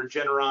Lilly and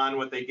Regeneron,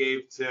 what they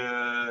gave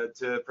to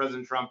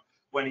President Trump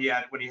when he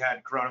had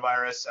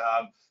coronavirus.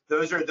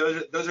 Those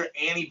are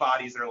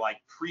antibodies that are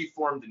like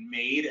preformed and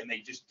made, and they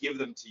just give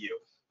them to you.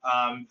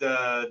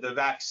 The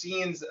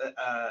vaccines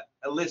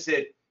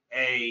elicit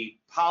a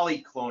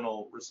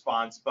polyclonal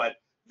response, but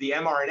the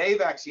mRNA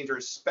vaccines are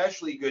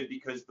especially good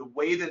because the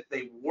way that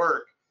they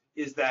work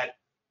is that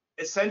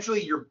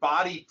essentially your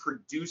body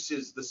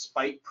produces the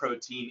spike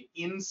protein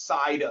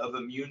inside of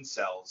immune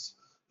cells.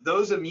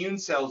 Those immune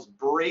cells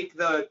break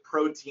the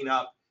protein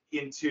up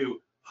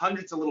into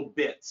hundreds of little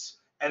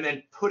bits and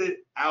then put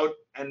it out,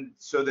 and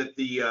so that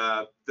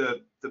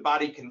the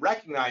body can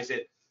recognize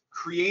it,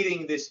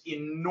 creating this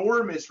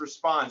enormous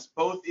response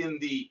both in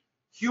the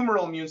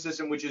humoral immune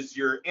system, which is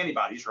your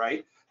antibodies,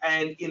 right?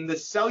 And in the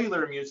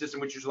cellular immune system,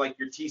 which is like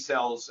your T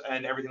cells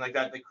and everything like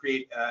that, they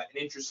create an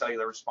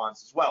intracellular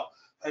response as well.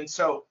 And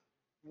so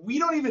we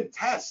don't even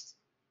test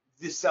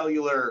the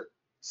cellular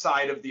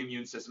side of the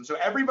immune system. So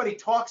everybody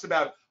talks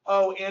about,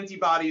 oh,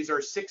 antibodies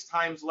are 6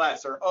 times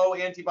less, or oh,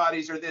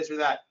 antibodies are this or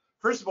that.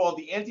 First of all,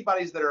 the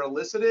antibodies that are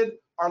elicited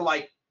are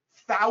like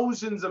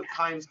thousands of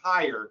times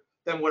higher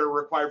than what are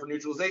required for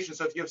neutralization.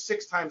 So if you have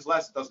 6 times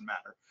less, it doesn't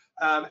matter.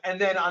 And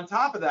then on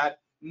top of that,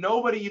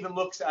 nobody even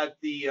looks at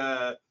the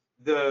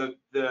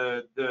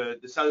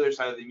cellular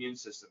side of the immune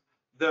system.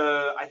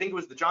 I think it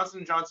was the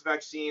Johnson & Johnson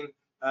vaccine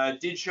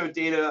did show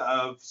data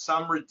of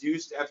some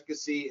reduced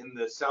efficacy in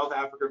the South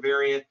Africa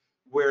variant,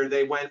 where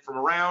they went from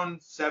around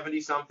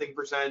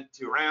 70-something%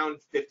 to around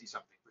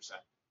 50-something%.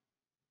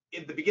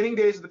 In the beginning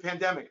days of the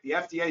pandemic, the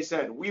FDA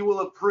said, we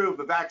will approve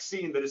a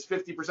vaccine that is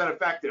 50%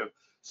 effective.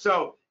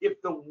 So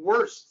if the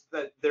worst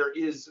that there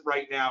is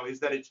right now is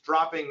that it's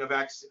dropping a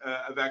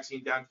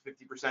vaccine down to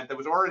 50%, that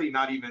was already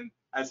not even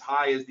as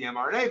high as the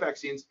mRNA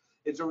vaccines,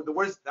 it's the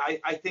worst.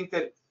 I think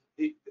that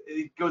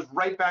it goes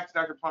right back to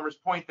Dr. Plummer's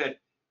point that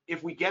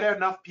if we get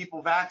enough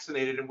people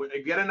vaccinated and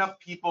we get enough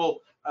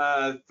people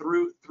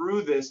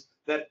through this,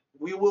 that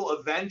we will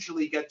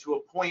eventually get to a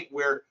point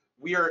where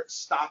we are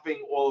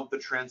stopping all of the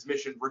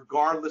transmission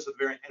regardless of the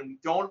variant, and we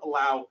don't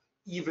allow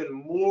even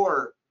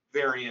more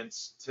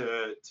variants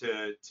to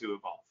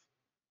evolve.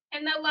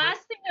 And the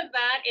last thing of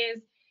that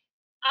is,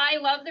 I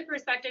love the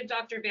perspective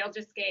Dr. Vail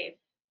just gave.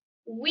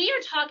 We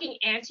are talking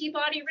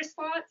antibody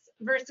response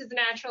versus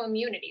natural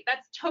immunity.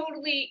 That's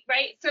totally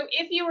right. So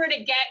if you were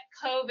to get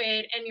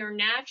COVID and your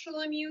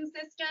natural immune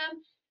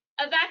system,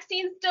 a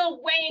vaccine's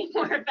still way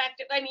more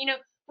effective. I mean,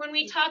 when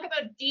we talk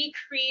about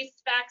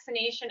decreased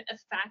vaccination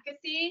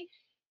efficacy,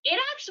 it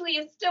actually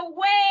is still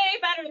way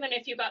better than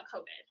if you got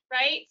COVID,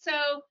 right?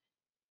 So,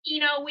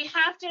 we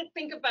have to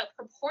think about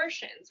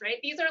proportions, right?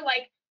 These are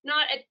like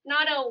not a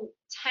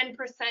 10%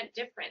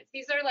 difference.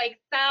 These are like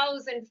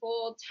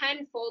 1,000-fold,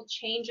 10-fold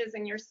changes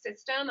in your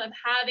system of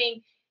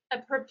having a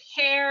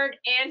prepared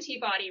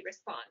antibody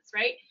response,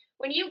 right?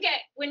 When you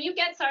get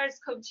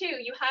SARS-CoV-2,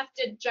 you have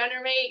to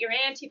generate your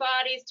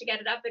antibodies to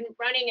get it up and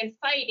running and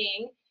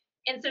fighting,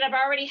 instead of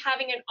already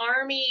having an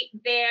army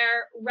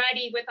there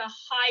ready with a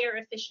higher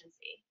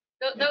efficiency.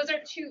 Those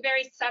are two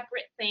very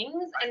separate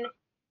things, and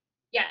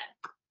yeah.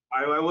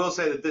 I will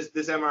say that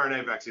this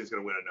mRNA vaccine is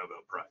going to win a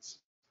Nobel Prize.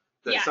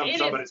 Yeah, somebody's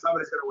going to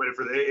win it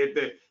for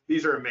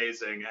these are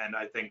amazing, and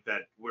I think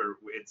that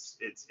it's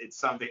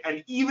something.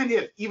 And even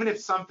if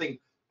something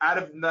out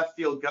of left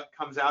field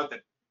comes out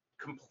that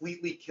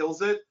completely kills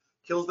the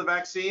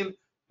vaccine,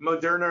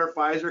 Moderna or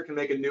Pfizer can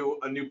make a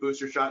new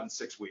booster shot in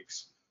 6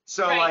 weeks.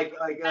 So right.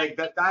 like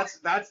that's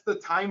the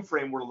time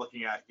frame we're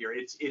looking at here.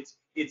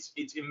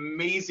 It's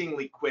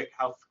amazingly quick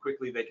how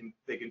quickly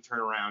they can turn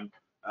around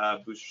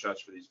booster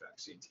shots for these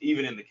vaccines,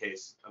 even in the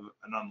case of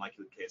an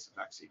unlikely case of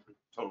vaccine.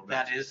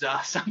 That is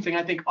something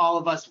I think all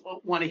of us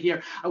want to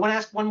hear. I want to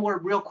ask one more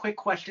real quick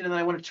question, and then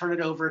I want to turn it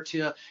over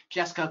to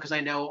Jessica, because I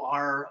know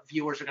our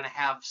viewers are going to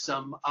have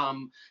some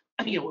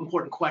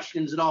important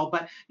questions and all.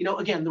 But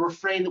again, the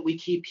refrain that we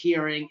keep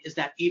hearing is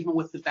that even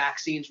with the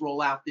vaccines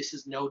rollout, this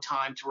is no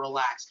time to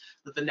relax,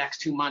 that the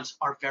next 2 months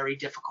are very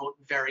difficult,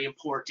 very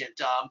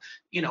important.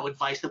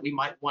 Advice that we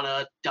might want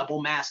to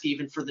double mask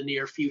even for the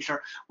near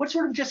future. What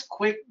sort of just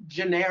quick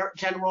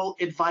general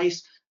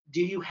advice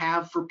do you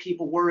have for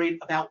people worried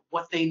about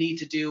what they need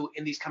to do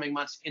in these coming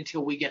months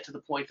until we get to the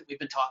point that we've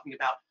been talking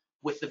about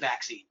with the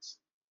vaccines?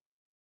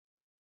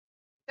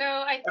 So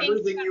I think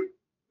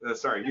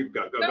sorry, you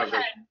go. Go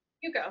ahead.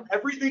 You go.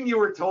 Everything you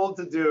were told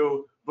to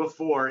do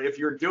before, if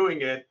you're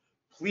doing it,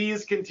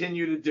 please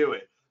continue to do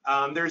it.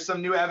 There's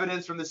some new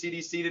evidence from the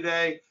CDC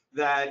today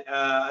that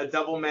a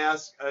double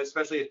mask,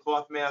 especially a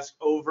cloth mask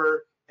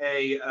over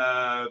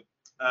a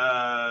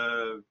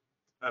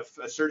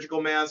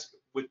surgical mask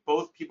with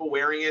both people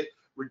wearing it,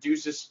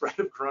 reduces spread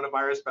of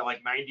coronavirus by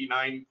like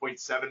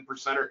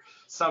 99.7% or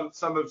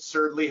some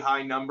absurdly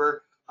high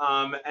number.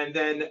 And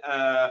then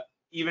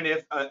even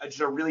if just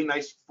a really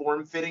nice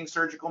form-fitting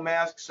surgical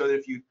mask, so that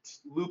if you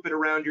loop it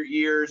around your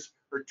ears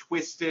or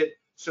twist it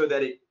so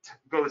that it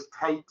goes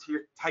tight to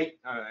your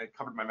I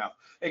covered my mouth.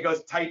 It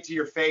goes tight to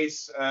your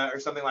face or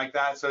something like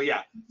that. So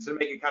yeah, so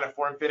make it kind of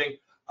form-fitting.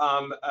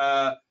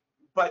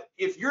 But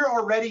if you're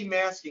already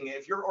masking,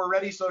 if you're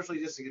already socially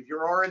distancing, if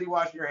you're already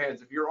washing your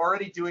hands, if you're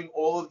already doing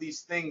all of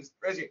these things,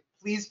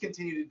 please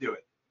continue to do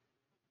it.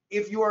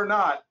 If you are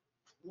not,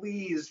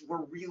 please,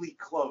 we're really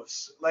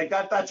close. Like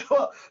that's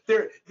all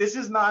there. This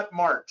is not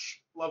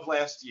March of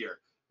last year,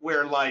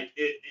 where like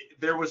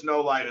there was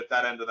no light at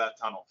that end of that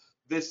tunnel.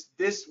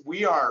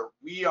 We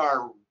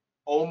are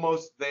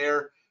almost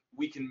there.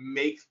 We can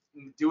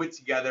do it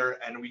together,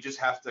 and we just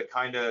have to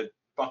kind of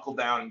buckle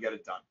down and get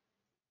it done.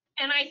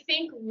 And I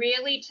think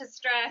really to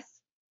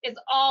stress is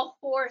all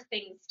 4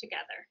 things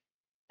together.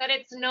 That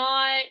it's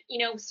not,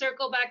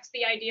 circle back to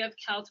the idea of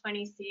Cal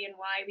 20C and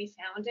why we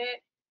found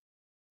it.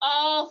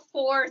 All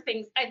 4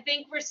 things. I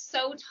think we're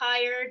so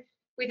tired.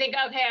 We think,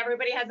 okay,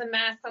 everybody has a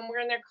mask somewhere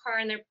in their car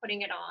and they're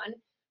putting it on.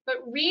 but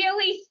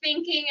really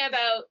thinking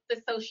about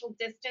the social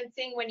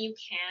distancing when you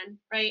can,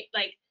 right?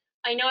 Like,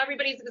 I know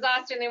everybody's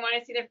exhausted and they want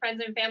to see their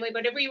friends and family,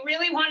 but if we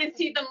really want to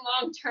see them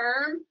long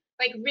term,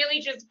 like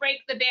really just break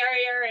the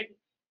barrier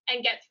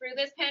and get through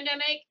this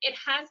pandemic, it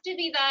has to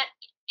be that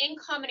in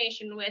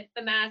combination with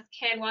the mask,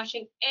 hand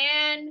washing,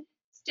 and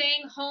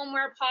staying home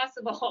where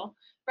possible,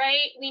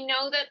 right? We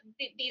know that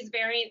these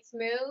variants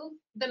move.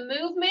 The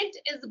movement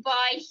is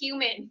by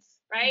humans,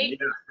 right?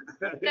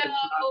 Yeah.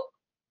 So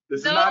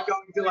this is not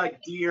going to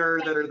like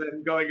deer that are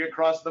then going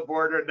across the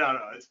border. No,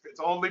 it's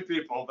only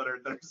people that are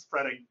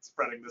spreading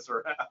this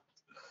around.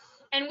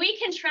 And we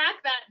can track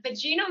that. The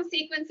genome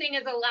sequencing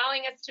is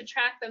allowing us to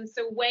track them.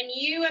 So when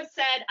you have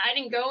said, I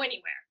didn't go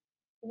anywhere,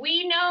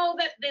 we know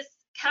that this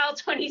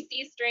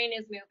Cal-20C strain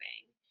is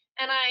moving.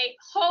 And I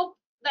hope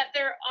that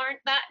there aren't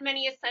that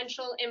many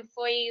essential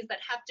employees that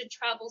have to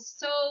travel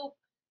so,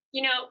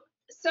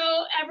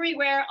 so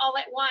everywhere all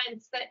at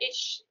once that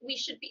we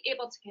should be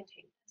able to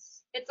contain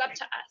this. It's up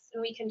to us,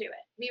 and we can do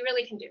it. We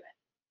really can do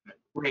it.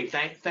 Great,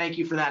 thank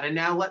you for that. And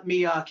now let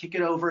me kick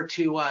it over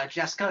to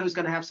Jessica, who's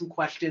going to have some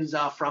questions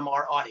from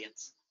our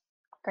audience.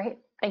 Great,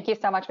 thank you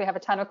so much. We have a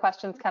ton of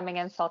questions coming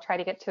in, so I'll try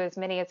to get to as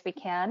many as we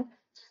can.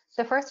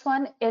 The first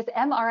one, is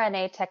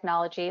mRNA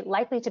technology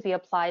likely to be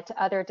applied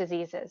to other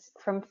diseases,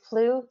 from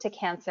flu to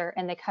cancer,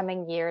 in the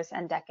coming years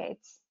and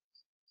decades?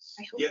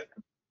 I hope so.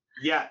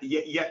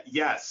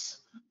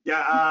 Yes.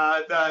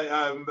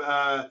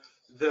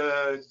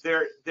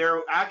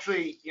 There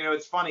actually,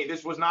 it's funny,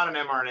 this was not an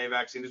mRNA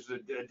vaccine, this was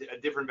a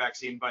different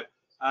vaccine, but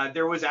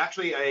there was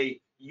actually a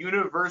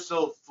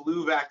universal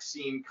flu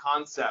vaccine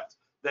concept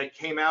that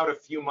came out a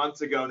few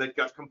months ago that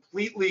got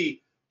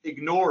completely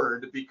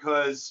ignored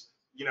because,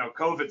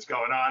 COVID's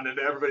going on and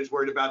everybody's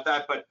worried about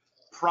that, but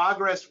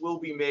progress will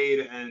be made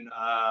in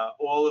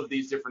all of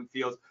these different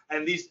fields.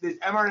 And these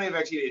mRNA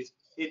vaccines,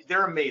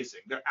 they're amazing.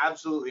 They're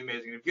absolutely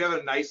amazing. If you have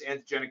a nice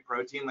antigenic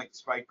protein like the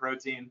spike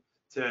protein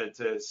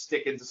to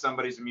stick into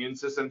somebody's immune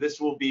system, this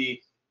will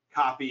be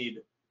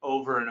copied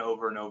over and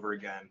over and over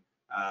again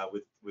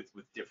with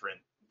different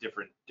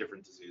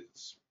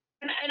diseases.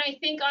 And I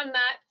think on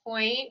that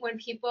point, when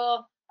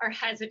people are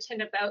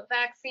hesitant about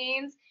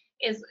vaccines,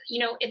 is,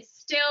 it's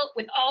still,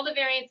 with all the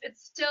variants,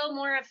 it's still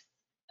more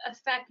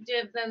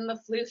effective than the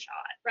flu shot,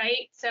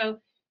 right? So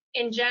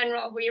in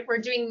general, we're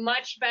doing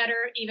much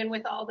better even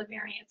with all the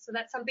variants. So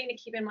that's something to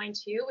keep in mind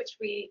too, which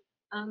we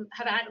have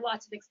had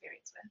lots of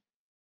experience with.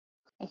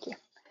 Thank you.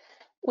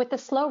 With the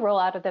slow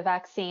rollout of the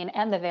vaccine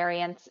and the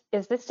variants,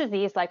 is this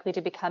disease likely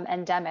to become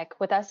endemic,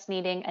 with us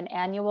needing an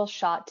annual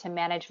shot to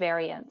manage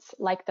variants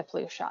like the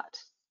flu shot?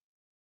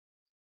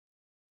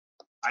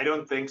 I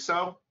don't think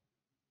so,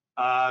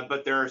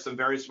 but there are some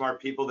very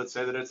smart people that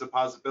say that it's a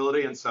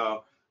possibility, and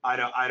so I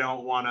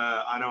don't want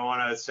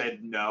to say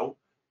no.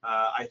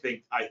 I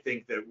think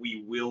that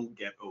we will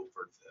get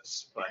over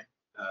this, but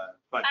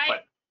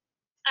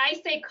I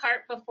say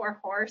cart before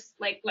horse.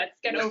 Like, let's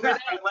get over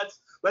this.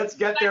 let's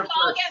get there first.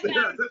 I'll get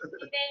vaccinated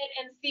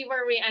and see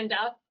where we end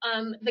up.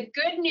 The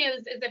good news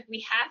is if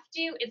we have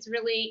to, it's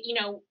really,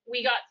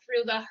 we got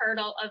through the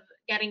hurdle of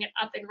getting it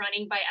up and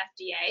running by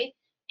FDA.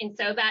 And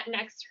so that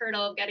next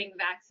hurdle of getting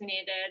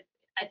vaccinated,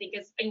 I think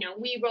is,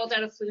 we rolled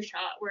out a flu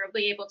shot. We'll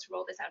be able to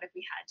roll this out if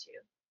we had to.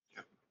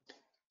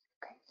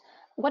 Okay.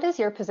 What is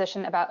your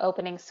position about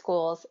opening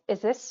schools? Is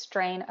this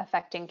strain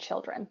affecting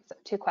children? So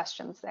 2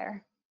 questions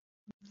there.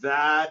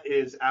 That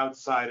is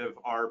outside of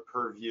our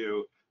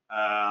purview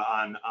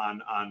on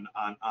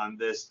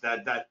this.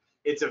 That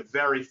it's a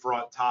very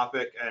fraught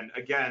topic, and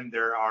again,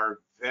 there are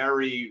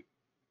very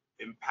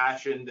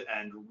impassioned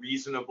and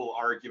reasonable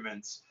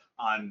arguments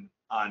on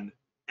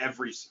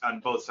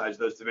both sides of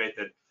those debate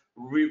that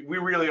we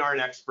really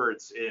aren't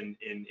experts in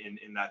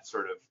that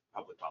sort of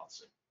public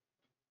policy.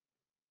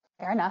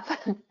 Fair enough.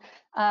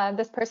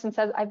 This person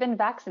says, I've been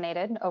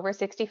vaccinated, over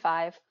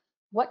 65.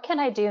 What can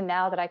I do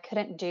now that I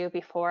couldn't do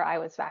before I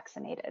was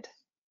vaccinated?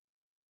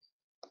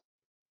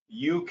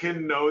 You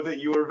can know that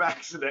you were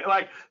vaccinated.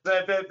 Like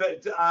there's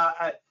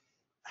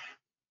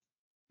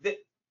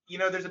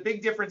a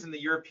big difference in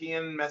the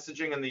European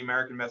messaging and the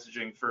American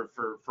messaging for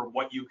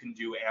what you can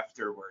do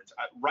afterwards.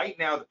 Right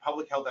now, the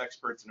public health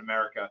experts in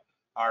America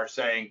are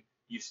saying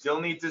you still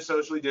need to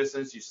socially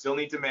distance, you still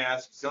need to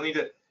mask, you still need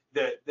to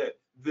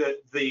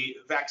the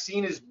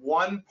vaccine is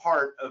one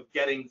part of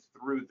getting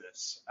through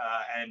this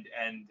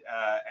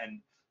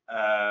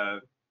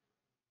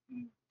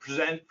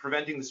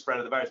preventing the spread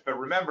of the virus. But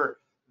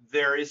remember,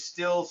 there is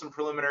still some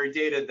preliminary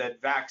data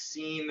that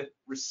vaccine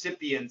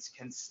recipients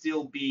can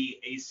still be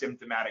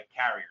asymptomatic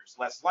carriers.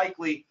 Less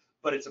likely,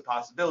 but it's a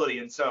possibility.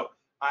 And so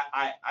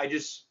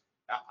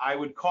I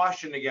would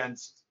caution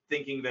against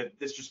thinking that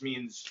this just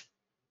means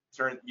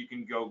you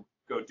can go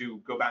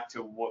back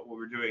to what we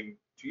were doing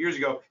 2 years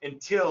ago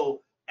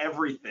until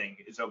everything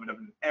is opened up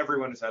and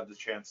everyone has had the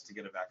chance to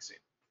get a vaccine.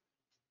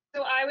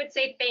 So I would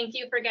say thank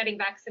you for getting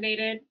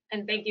vaccinated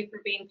and thank you for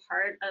being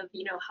part of,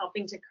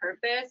 helping to curb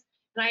this.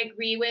 And I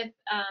agree with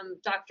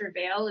Dr.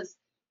 Vail is,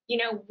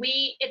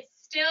 it's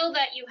still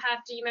that you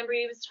have to, remember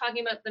he was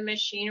talking about the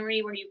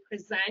machinery where you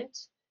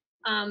present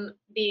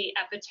the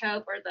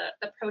epitope or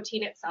the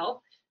protein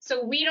itself.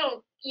 So we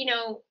don't,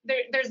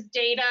 there's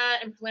data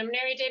and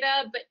preliminary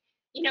data, but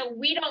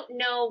we don't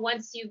know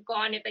once you've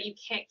gone it that you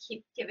can't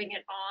keep giving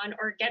it on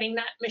or getting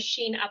that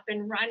machine up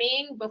and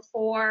running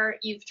before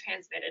you've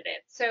transmitted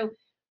it. So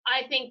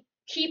I think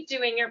keep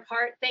doing your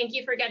part. Thank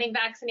you for getting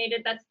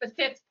vaccinated. That's the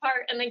 5th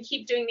part, and then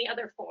keep doing the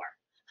other 4.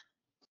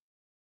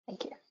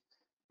 Thank you.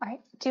 All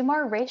right. Do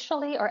more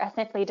racially or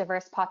ethnically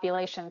diverse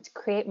populations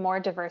create more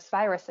diverse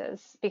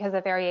viruses because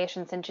of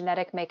variations in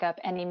genetic makeup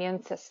and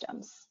immune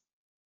systems?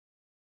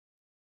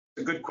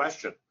 A good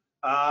question.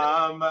 We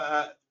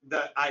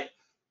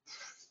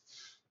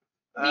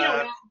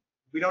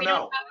don't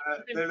know.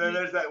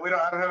 There's that.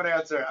 I don't have an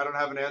answer. I don't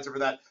have an answer for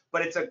that.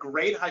 But it's a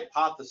great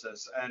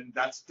hypothesis, and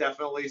that's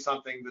definitely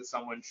something that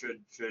someone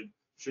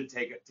should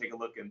take a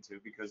look into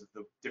because of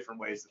the different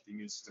ways that the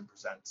immune system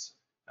presents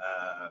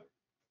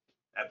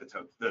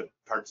epitope, the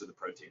parts of the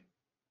protein.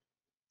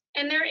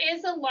 And there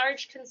is a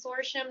large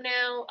consortium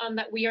now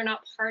that we are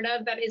not part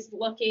of that is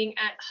looking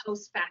at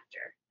host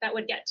factor that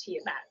would get to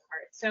you that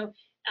part. So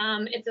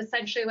it's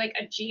essentially like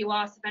a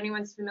GWAS, if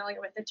anyone's familiar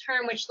with the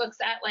term, which looks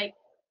at like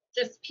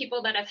just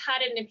people that have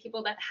had it and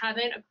people that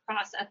haven't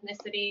across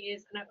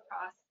ethnicities and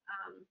across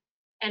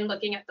and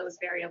looking at those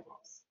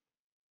variables.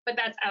 But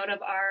that's out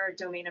of our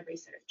domain of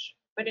research.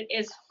 But it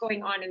is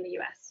going on in the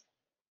US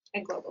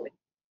and globally.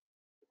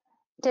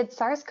 Did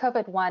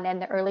SARS-CoV-1 in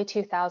the early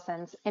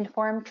 2000s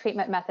inform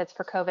treatment methods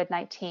for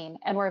COVID-19,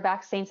 and were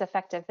vaccines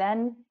effective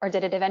then, or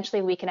did it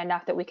eventually weaken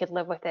enough that we could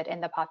live with it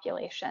in the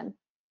population?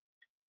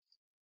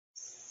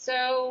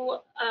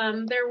 So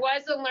there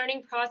was a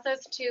learning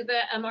process to the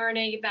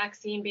mRNA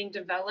vaccine being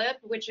developed,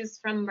 which is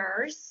from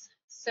MERS.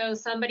 So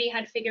somebody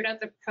had figured out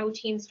the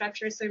protein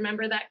structure. So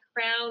remember that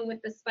crown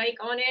with the spike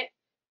on it,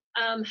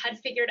 had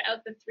figured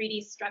out the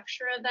 3D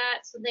structure of that.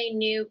 So they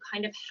knew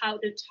kind of how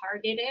to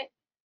target it.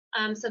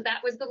 So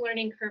that was the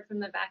learning curve from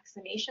the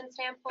vaccination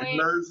standpoint. And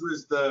MERS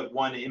was the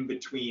one in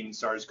between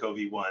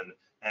SARS-CoV-1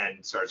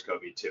 and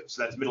SARS-CoV-2.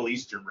 So that's Middle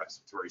Eastern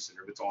Respiratory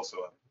Syndrome. It's also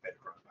a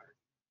coronavirus.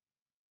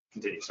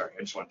 Continue. Sorry,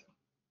 I just wanted to.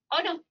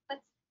 Oh no.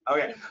 That's...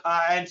 Okay.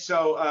 And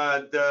so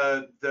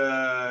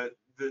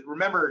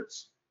remember,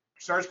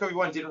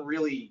 SARS-CoV-1 didn't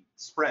really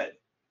spread.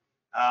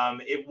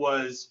 It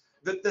was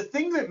the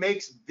thing that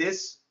makes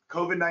this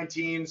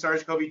COVID-19,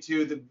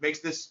 SARS-CoV-2, that makes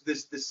this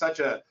such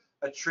a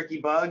tricky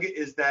bug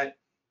is that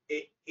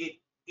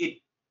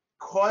it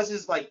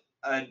causes like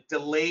a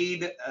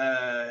delayed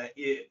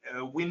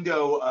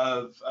window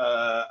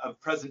of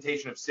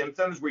presentation of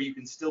symptoms where you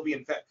can still be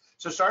infected.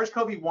 So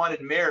SARS-CoV-1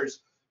 and MERS,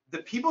 the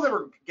people that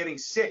were getting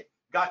sick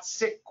got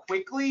sick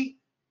quickly,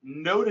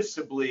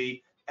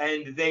 noticeably,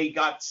 and they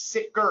got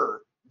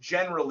sicker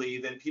generally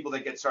than people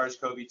that get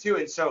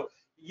SARS-CoV-2. And so,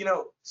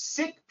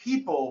 sick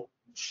people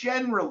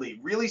generally,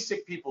 really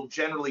sick people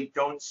generally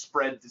don't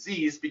spread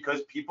disease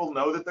because people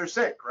know that they're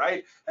sick,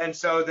 right? And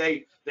so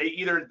they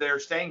either they're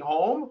staying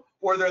home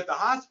or they're at the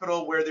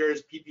hospital where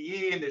there's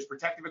PPE and there's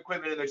protective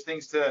equipment and there's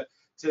things to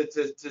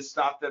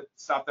stop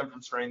them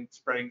from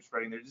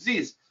spreading their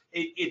disease.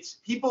 It's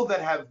people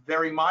that have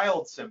very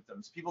mild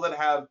symptoms, people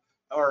that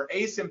are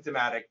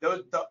asymptomatic.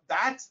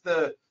 That's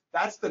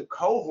the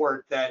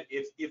cohort that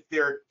if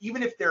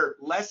they're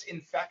less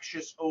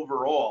infectious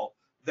overall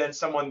than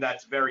someone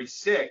that's very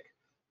sick,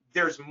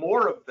 there's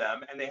more of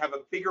them and they have a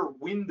bigger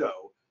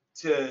window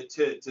to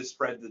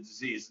spread the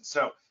disease. And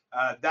so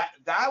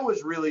that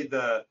was really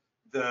the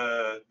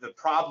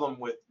problem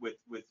with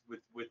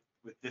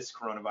this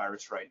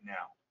coronavirus right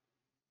now.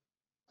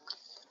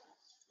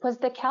 Was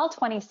the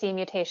Cal20C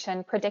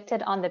mutation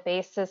predicted on the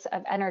basis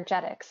of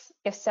energetics?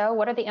 If so,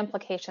 what are the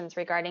implications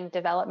regarding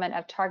development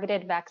of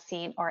targeted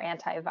vaccine or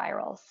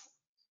antivirals?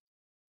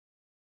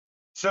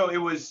 So it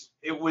was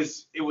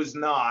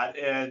not.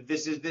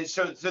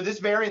 So this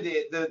variant,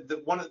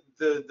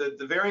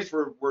 the variants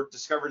were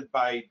discovered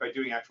by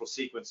doing actual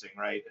sequencing,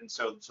 right? And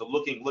so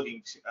looking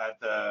at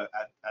the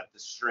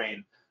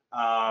strain,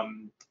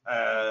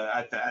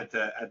 at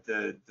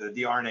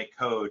the RNA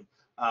code,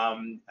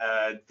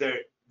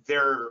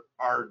 there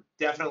are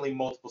definitely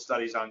multiple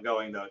studies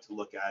ongoing though to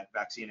look at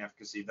vaccine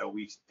efficacy, though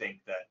we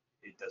think that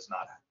it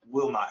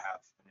will not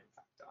have an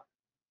impact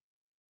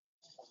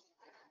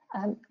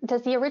on.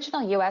 Does the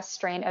original US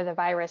strain of the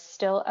virus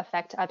still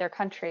affect other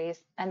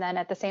countries? And then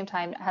at the same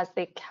time, has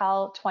the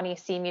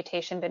Cal20C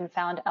mutation been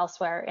found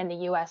elsewhere in the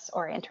US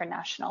or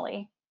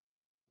internationally?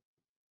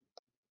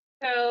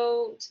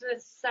 So to the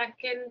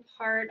second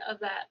part of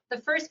that,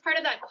 the first part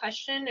of that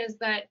question is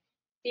that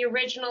the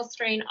original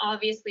strain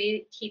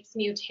obviously keeps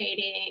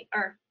mutating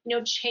or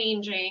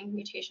changing.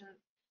 Mutation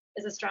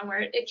is a strong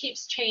word. It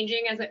keeps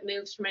changing as it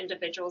moves from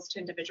individuals to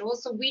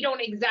individuals. So we don't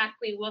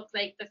exactly look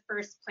like the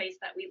first place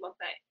that we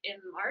looked at in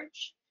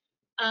March.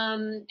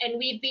 And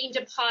we've been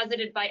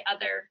deposited by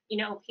other,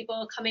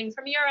 people coming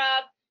from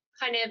Europe,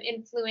 kind of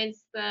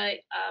influenced the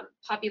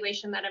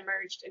population that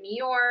emerged in New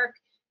York.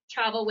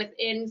 Travel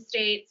within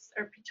states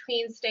or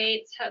between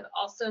states have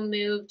also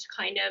moved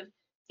kind of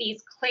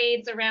these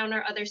clades around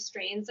or other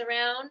strains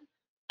around.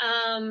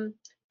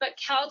 But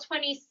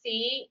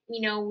Cal-20C,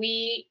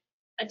 we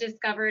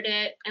discovered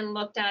it and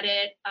looked at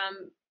it.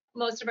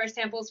 Most of our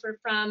samples were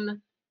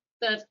from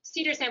the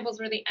Cedar samples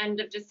were the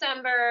end of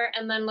December,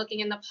 and then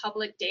looking in the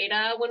public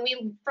data. When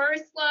we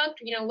first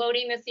looked,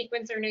 loading the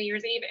sequencer New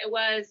Year's Eve, it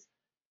was,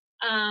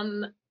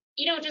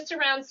 just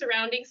around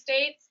surrounding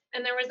states.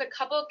 And there was a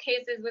couple of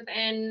cases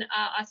within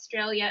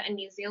Australia and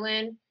New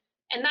Zealand,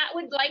 and that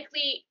would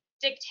likely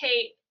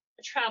dictate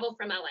travel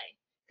from LA,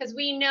 because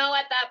we know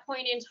at that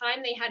point in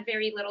time they had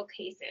very little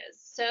cases.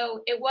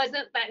 So it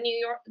wasn't that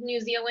New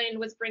Zealand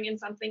was bringing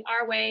something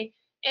our way.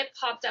 It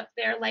popped up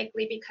there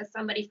likely because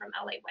somebody from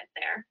LA went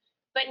there.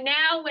 But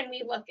now when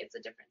we look, it's a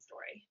different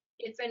story.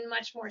 It's in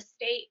much more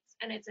states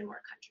and it's in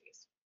more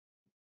countries.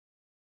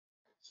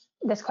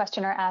 This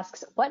questioner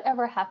asks,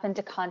 whatever happened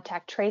to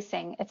contact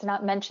tracing? It's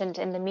not mentioned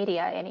in the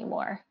media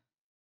anymore.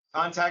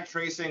 Contact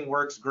tracing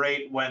works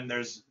great when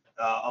there's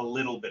a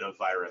little bit of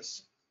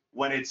virus.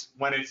 When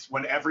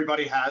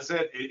everybody has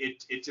it,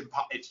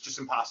 it's just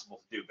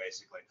impossible to do,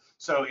 basically.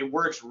 So it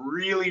works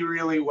really,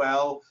 really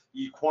well.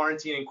 You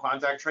quarantine and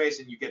contact trace,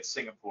 and you get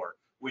Singapore,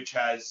 which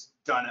has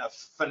done a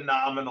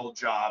phenomenal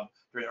job,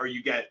 or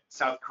you get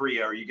South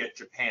Korea, or you get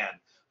Japan.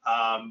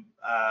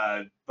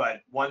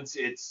 But once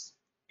it's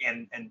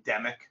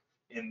endemic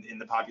in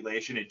the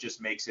population, it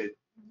just makes it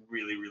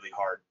really, really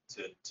hard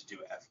to do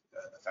it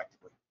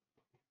effectively.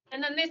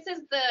 And then this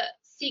is the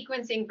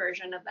sequencing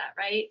version of that,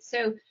 right?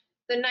 So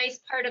the nice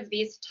part of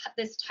this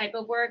type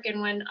of work, and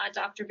when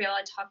Dr. Vail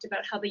talked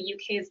about how the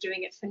UK is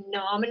doing it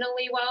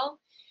phenomenally well,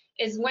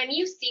 is when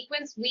you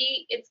sequence,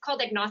 it's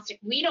called agnostic.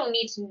 We don't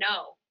need to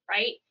know,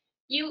 right?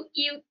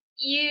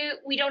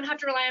 We don't have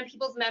to rely on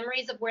people's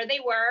memories of where they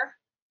were.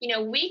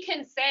 We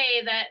can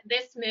say that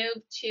this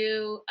moved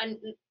to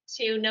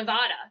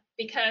Nevada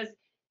because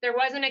there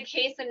wasn't a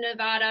case in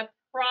Nevada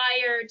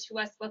prior to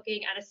us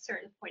looking at a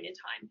certain point in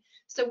time.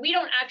 So we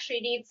don't actually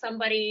need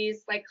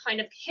somebody's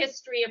kind of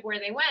history of where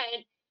they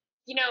went.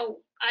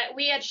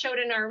 We had showed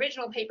in our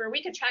original paper,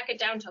 we could track it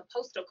down to a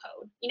postal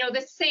code.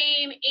 The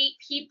same 8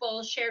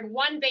 people shared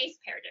one base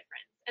pair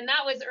difference, and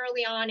that was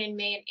early on in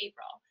May and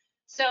April.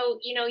 So,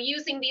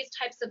 using these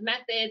types of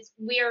methods,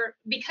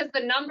 because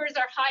the numbers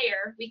are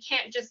higher, we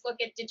can't just look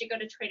at, did you go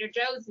to Trader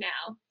Joe's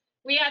now?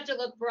 We have to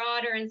look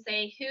broader and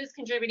say who's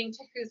contributing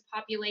to whose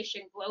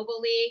population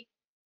globally,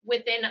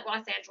 within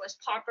Los Angeles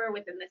proper,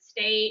 within the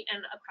state,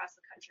 and across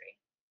the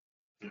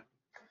country.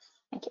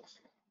 Thank you.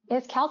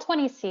 Is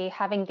Cal-20C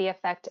having the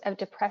effect of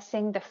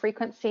depressing the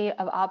frequency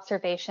of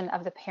observation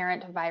of the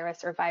parent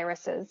virus or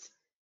viruses?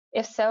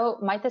 If so,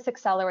 might this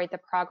accelerate the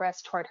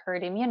progress toward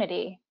herd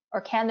immunity,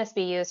 or can this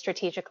be used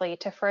strategically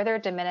to further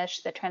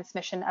diminish the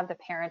transmission of the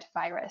parent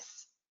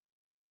virus?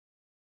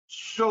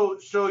 So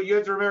you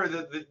have to remember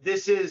that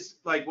this is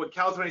like what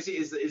Cal-20C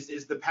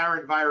is the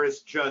parent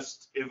virus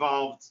just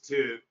evolved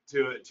to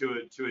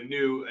a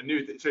new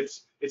so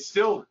it's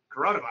still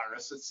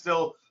coronavirus, it's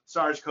still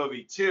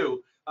SARS-CoV-2,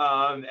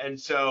 and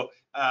so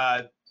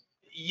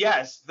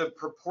yes, the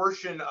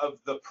proportion of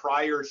the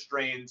prior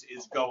strains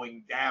is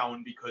going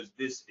down because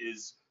this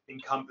is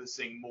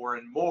encompassing more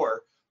and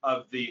more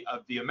of the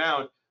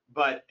amount,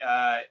 but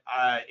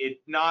it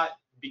not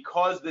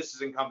because this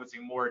is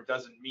encompassing more, it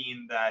doesn't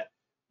mean that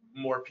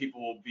more people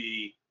will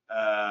be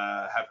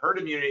have herd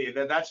immunity.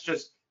 That's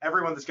just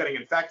everyone that's getting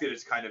infected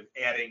is kind of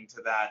adding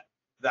to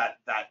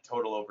that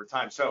total over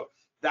time. So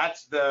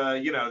that's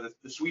the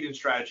Sweden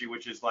strategy,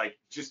 which is like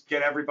just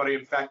get everybody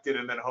infected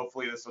and then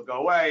hopefully this will go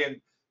away, and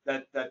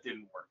that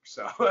didn't work.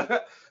 So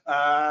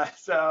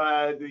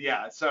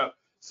yeah,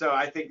 so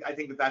I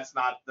think that's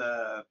not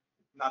the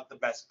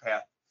best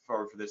path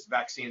forward for this.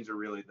 Vaccines are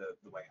really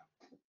the way out.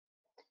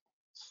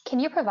 Can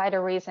you provide a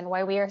reason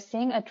why we are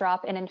seeing a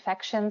drop in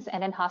infections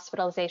and in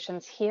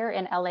hospitalizations here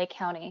in LA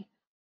County?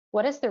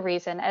 What is the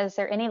reason? Is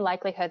there any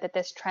likelihood that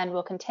this trend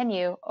will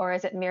continue, or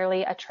is it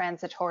merely a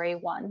transitory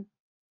one?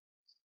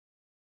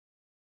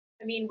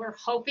 I mean, we're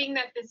hoping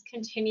that this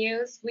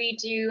continues. We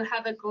do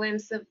have a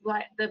glimpse of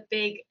what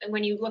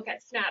when you look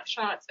at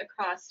snapshots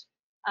across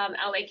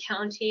LA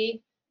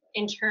County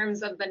in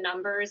terms of the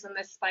numbers, and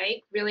the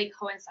spike really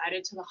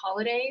coincided to the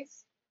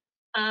holidays.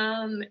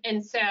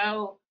 And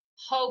so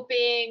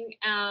hoping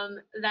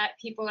that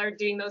people are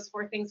doing those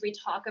 4 things we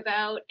talk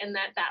about, and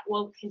that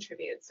will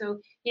contribute. So,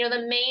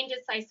 the main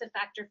decisive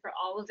factor for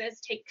all of this,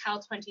 take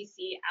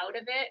Cal-20C out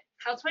of it.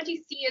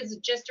 Cal-20C is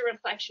just a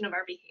reflection of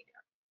our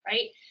behavior,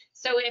 right?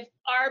 So if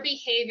our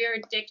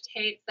behavior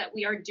dictates that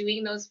we are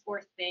doing those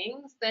 4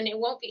 things, then it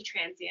won't be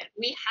transient.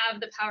 We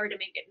have the power to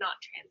make it not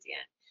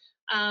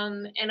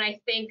transient. And I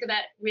think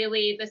that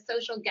really the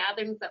social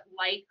gatherings that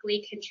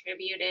likely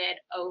contributed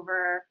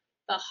over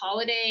the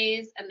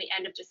holidays and the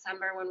end of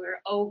December, when we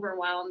were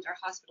overwhelmed, our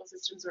hospital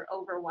systems were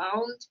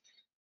overwhelmed.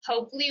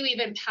 Hopefully we've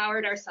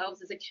empowered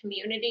ourselves as a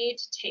community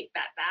to take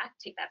that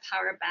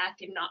power back,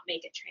 and not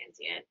make it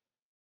transient.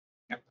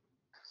 Yep.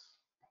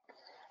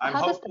 I'm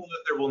hopeful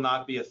that there will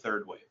not be a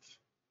third wave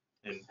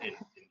in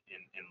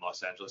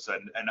Los Angeles,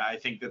 and I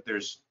think that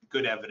there's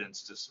good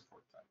evidence to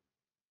support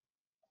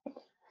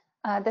that.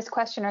 This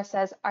questioner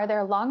says, are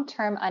there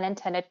long-term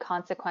unintended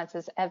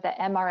consequences of the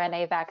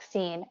mRNA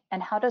vaccine,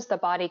 and how does the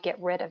body get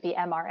rid of the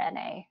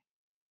mRNA?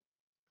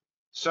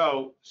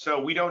 So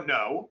we don't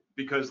know,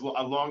 because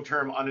a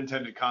long-term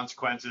unintended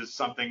consequence is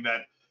something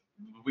that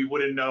we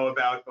wouldn't know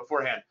about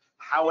beforehand.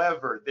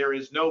 However, there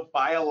is no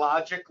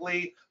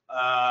biologically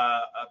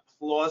a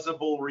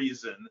plausible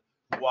reason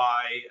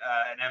why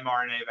an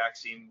mRNA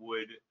vaccine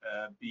would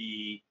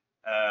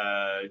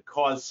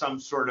cause some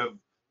sort of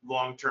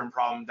long-term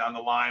problem down the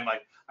line.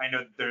 Like, I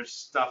know there's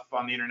stuff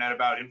on the internet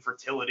about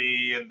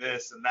infertility and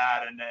this and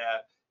that, and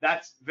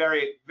that's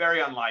very, very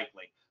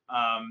unlikely,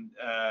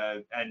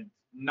 and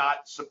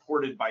not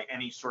supported by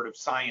any sort of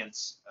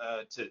science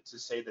to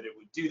say that it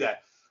would do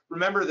that.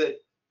 Remember that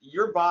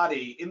your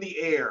body, in the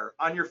air,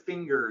 on your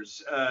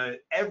fingers,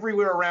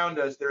 everywhere around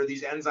us, there are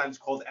these enzymes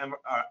called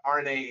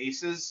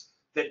RNases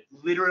that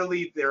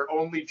literally their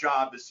only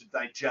job is to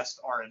digest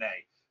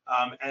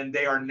RNA. And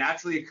they are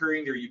naturally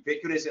occurring, they're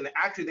ubiquitous, and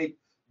actually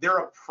they're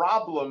a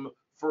problem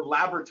for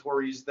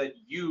laboratories that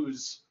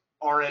use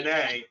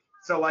RNA.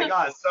 So like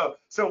us,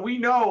 so we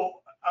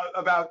know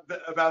about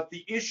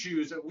the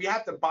issues. We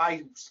have to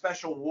buy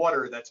special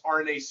water that's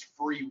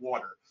RNase-free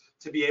water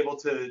to be able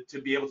to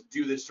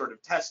do this sort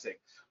of testing.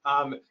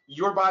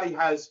 Your body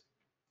has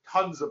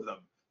tons of them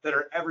that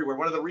are everywhere.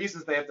 One of the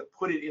reasons they have to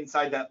put it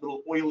inside that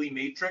little oily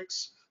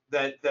matrix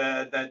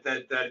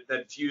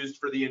that's used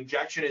for the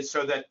injection is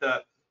so that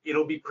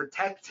it'll be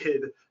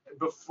protected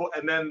before,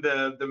 and then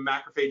the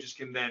macrophages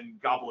can then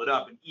gobble it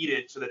up and eat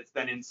it, so that it's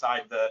then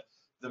inside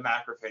the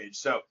macrophage.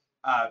 So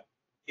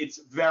it's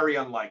very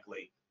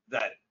unlikely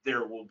that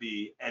there will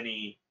be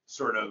any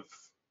sort of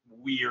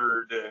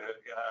weird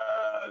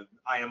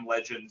I Am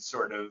Legend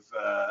sort of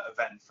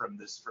event from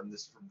this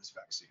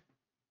vaccine.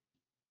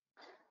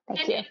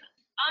 Thank you.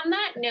 On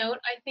that note,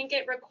 I think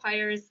it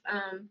requires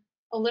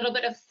a little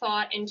bit of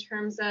thought in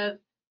terms of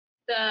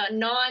the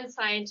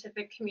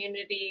non-scientific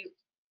community.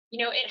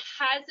 You know, it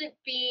hasn't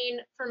been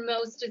for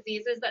most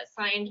diseases that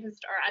scientists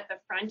are at the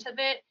front of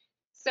it.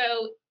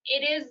 So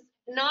it is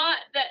not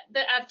that the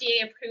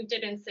FDA approved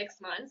it in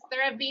 6 months.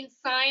 There have been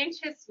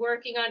scientists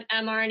working on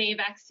mRNA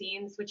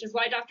vaccines, which is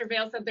why Dr.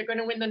 Vail said they're going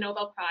to win the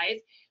Nobel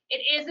Prize.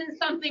 It isn't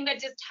something that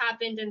just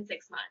happened in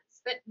 6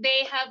 months. That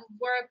they have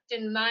worked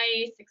in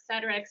mice, et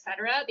cetera, et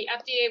cetera. The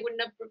FDA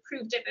wouldn't have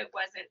approved it if it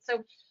wasn't.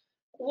 So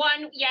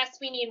one, yes,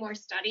 we need more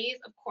studies.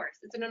 Of course,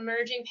 it's an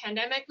emerging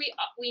pandemic.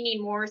 We need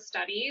more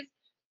studies.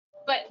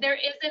 But there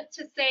isn't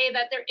to say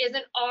that there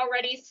isn't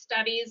already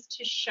studies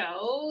to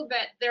show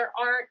that there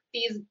aren't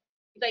these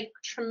like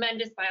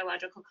tremendous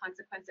biological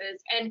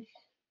consequences. And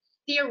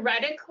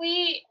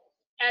theoretically,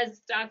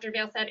 as Dr.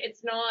 Vail said,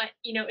 it's not,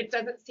 you know, it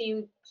doesn't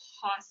seem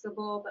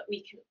possible, but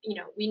we can, you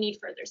know, we need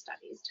further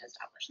studies to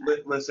establish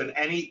that. Listen,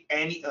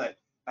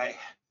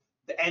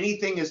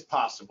 anything is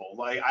possible.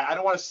 Like, I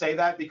don't want to say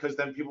that, because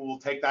then people will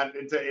take that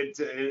as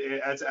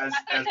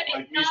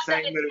like me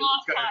saying that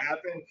it's going to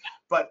happen.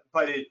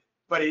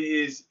 But it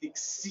is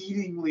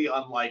exceedingly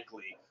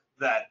unlikely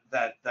that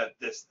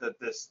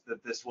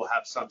this will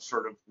have some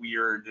sort of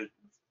weird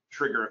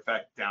trigger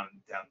effect down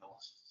the line.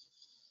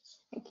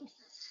 Thank you.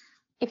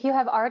 If you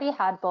have already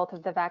had both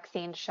of the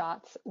vaccine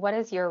shots, what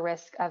is your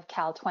risk of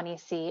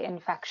Cal-20C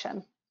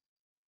infection?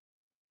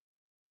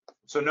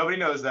 So nobody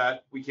knows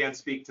that. We can't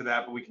speak to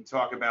that, but we can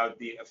talk about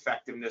the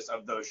effectiveness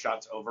of those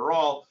shots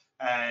overall.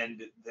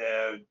 And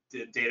the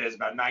data is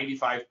about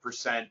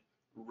 95%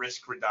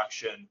 risk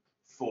reduction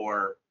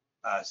for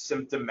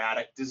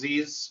symptomatic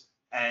disease,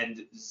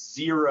 and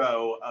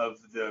 0 of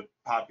the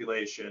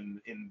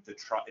population in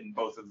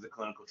both of the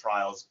clinical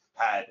trials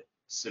had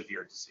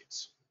severe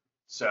disease.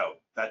 So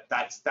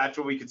that's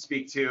what we can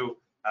speak to.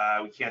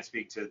 We can't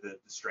speak to the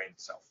strain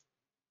itself.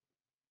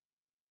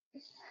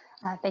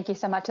 Thank you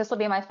so much. This will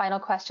be my final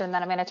question,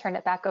 then I'm going to turn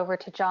it back over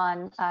to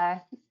Jon.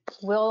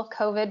 Will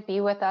COVID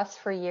be with us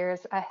for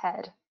years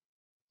ahead?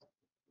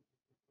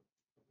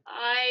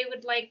 I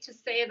would like to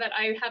say that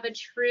I have a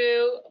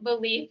true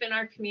belief in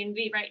our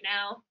community right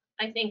now.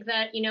 I think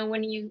that, you know,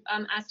 when you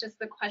asked us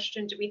the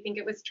question, do we think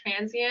it was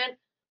transient?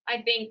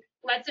 I think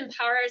let's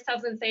empower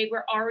ourselves and say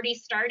we're already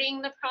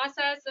starting the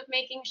process of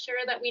making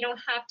sure that we don't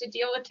have to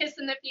deal with this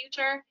in the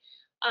future,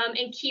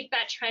 and keep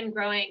that trend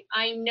growing.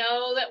 I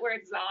know that we're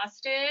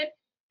exhausted,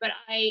 but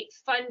I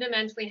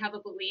fundamentally have a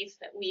belief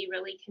that we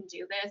really can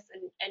do this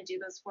and do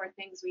those 4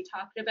 things we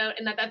talked about,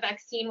 and that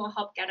vaccine will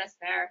help get us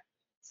there.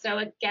 So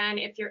again,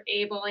 if you're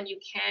able and you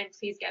can,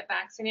 please get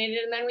vaccinated,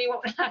 and then we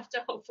won't have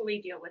to hopefully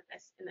deal with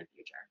this in the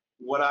future.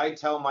 What I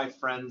tell my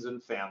friends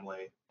and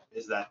family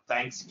is that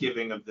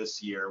Thanksgiving of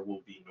this year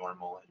will be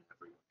normal in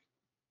every week.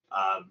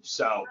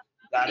 So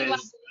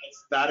that's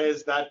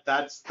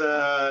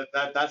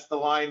the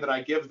line that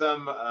I give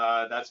them.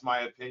 That's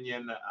my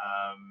opinion.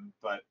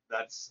 But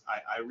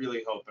I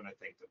really hope and I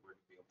think that we're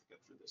going to be able to get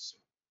through this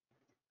soon.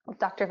 Well,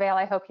 Dr. Vail,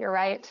 I hope you're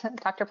right.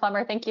 Dr.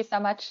 Plummer, thank you so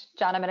much.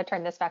 Jon, I'm going to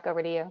turn this back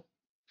over to you.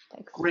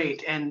 Thanks.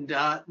 Great, and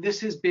this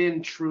has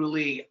been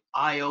truly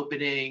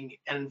eye-opening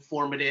and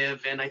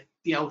informative, and I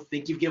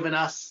think you've given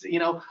us,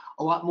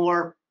 a lot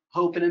more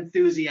hope and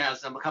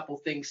enthusiasm. A couple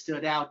things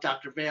stood out.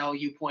 Dr. Vail,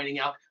 you pointing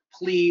out,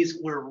 please,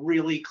 we're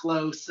really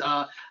close.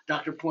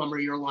 Dr. Plummer,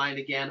 your line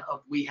again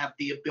of we have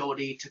the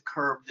ability to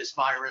curb this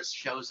virus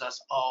shows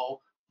us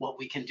all what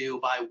we can do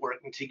by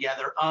working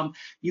together.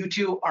 You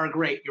two are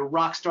great. You're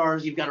rock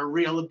stars. You've got a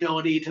real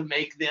ability to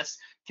make this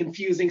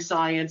confusing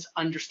science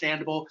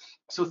understandable.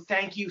 So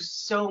thank you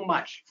so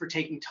much for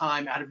taking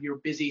time out of your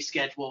busy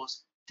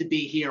schedules to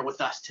be here with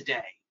us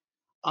today.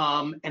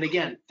 And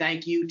again,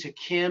 thank you to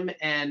Kim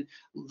and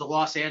the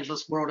Los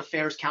Angeles World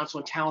Affairs Council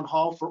and Town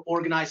Hall for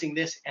organizing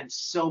this and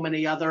so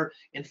many other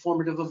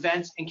informative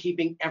events and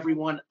keeping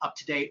everyone up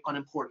to date on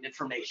important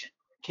information.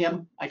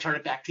 Kim, I turn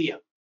it back to you.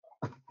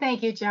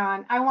 Thank you,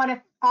 John. I want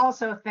to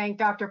also thank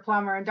Dr.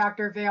 Plummer and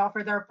Dr. Vail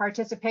for their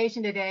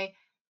participation today.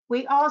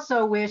 We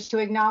also wish to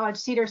acknowledge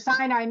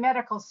Cedars-Sinai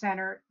Medical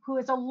Center, who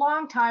is a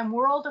longtime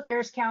World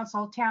Affairs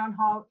Council Town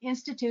Hall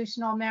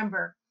institutional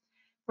member,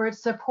 for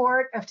its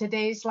support of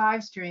today's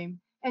live stream.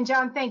 And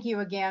John, thank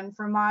you again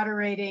for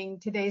moderating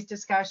today's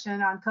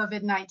discussion on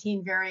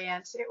COVID-19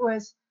 variants. It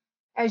was,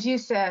 as you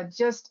said,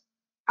 just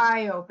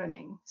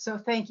eye-opening. So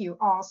thank you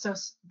all so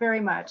very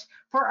much.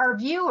 For our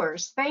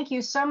viewers, thank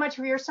you so much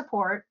for your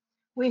support.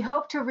 We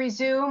hope to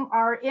resume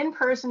our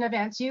in-person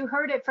events. You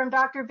heard it from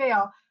Dr.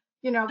 Vail,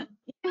 you know,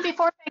 even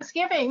before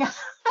Thanksgiving.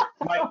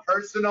 My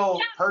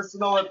personal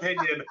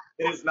opinion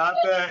is not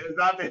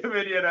the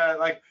opinion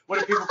like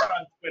what do people put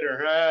on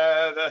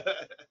Twitter?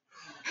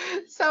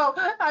 So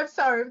I'm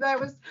sorry,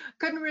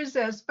 couldn't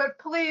resist, but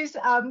please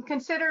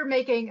consider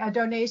making a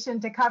donation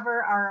to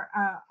cover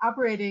our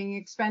operating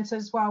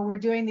expenses while we're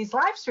doing these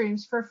live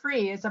streams for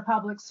free as a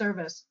public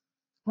service.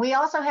 We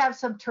also have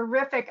some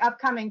terrific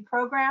upcoming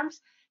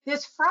programs.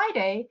 This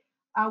Friday,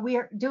 we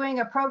are doing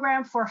a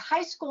program for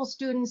high school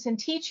students and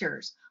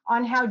teachers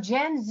on how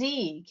Gen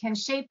Z can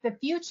shape the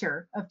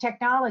future of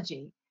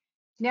technology.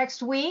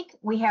 Next week,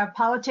 we have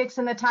Politics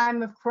in the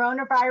Time of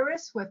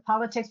Coronavirus with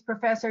politics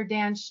professor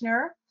Dan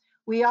Schnur.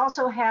 We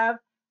also have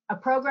a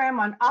program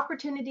on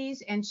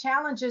opportunities and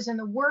challenges in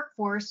the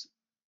workforce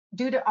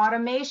due to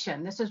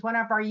automation. This is one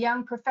of our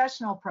young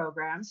professional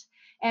programs.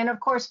 And of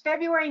course,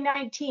 February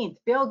 19th,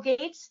 Bill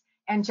Gates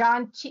and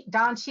Don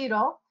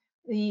Cheadle,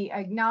 the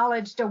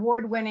acknowledged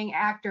award-winning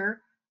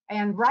actor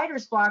and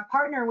writer's block,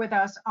 partner with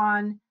us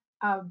on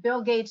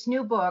Bill Gates'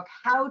 new book,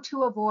 How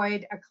to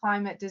Avoid a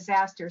Climate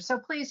Disaster. So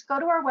please go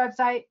to our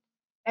website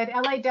at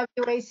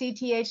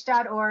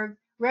lawacth.org,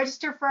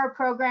 register for our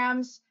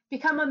programs,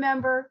 become a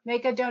member,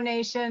 make a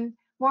donation.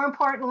 More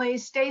importantly,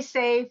 stay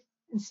safe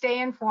and stay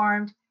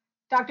informed.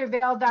 Dr.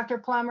 Vail, Dr.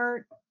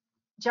 Plummer,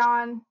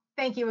 John,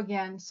 thank you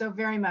again so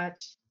very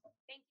much.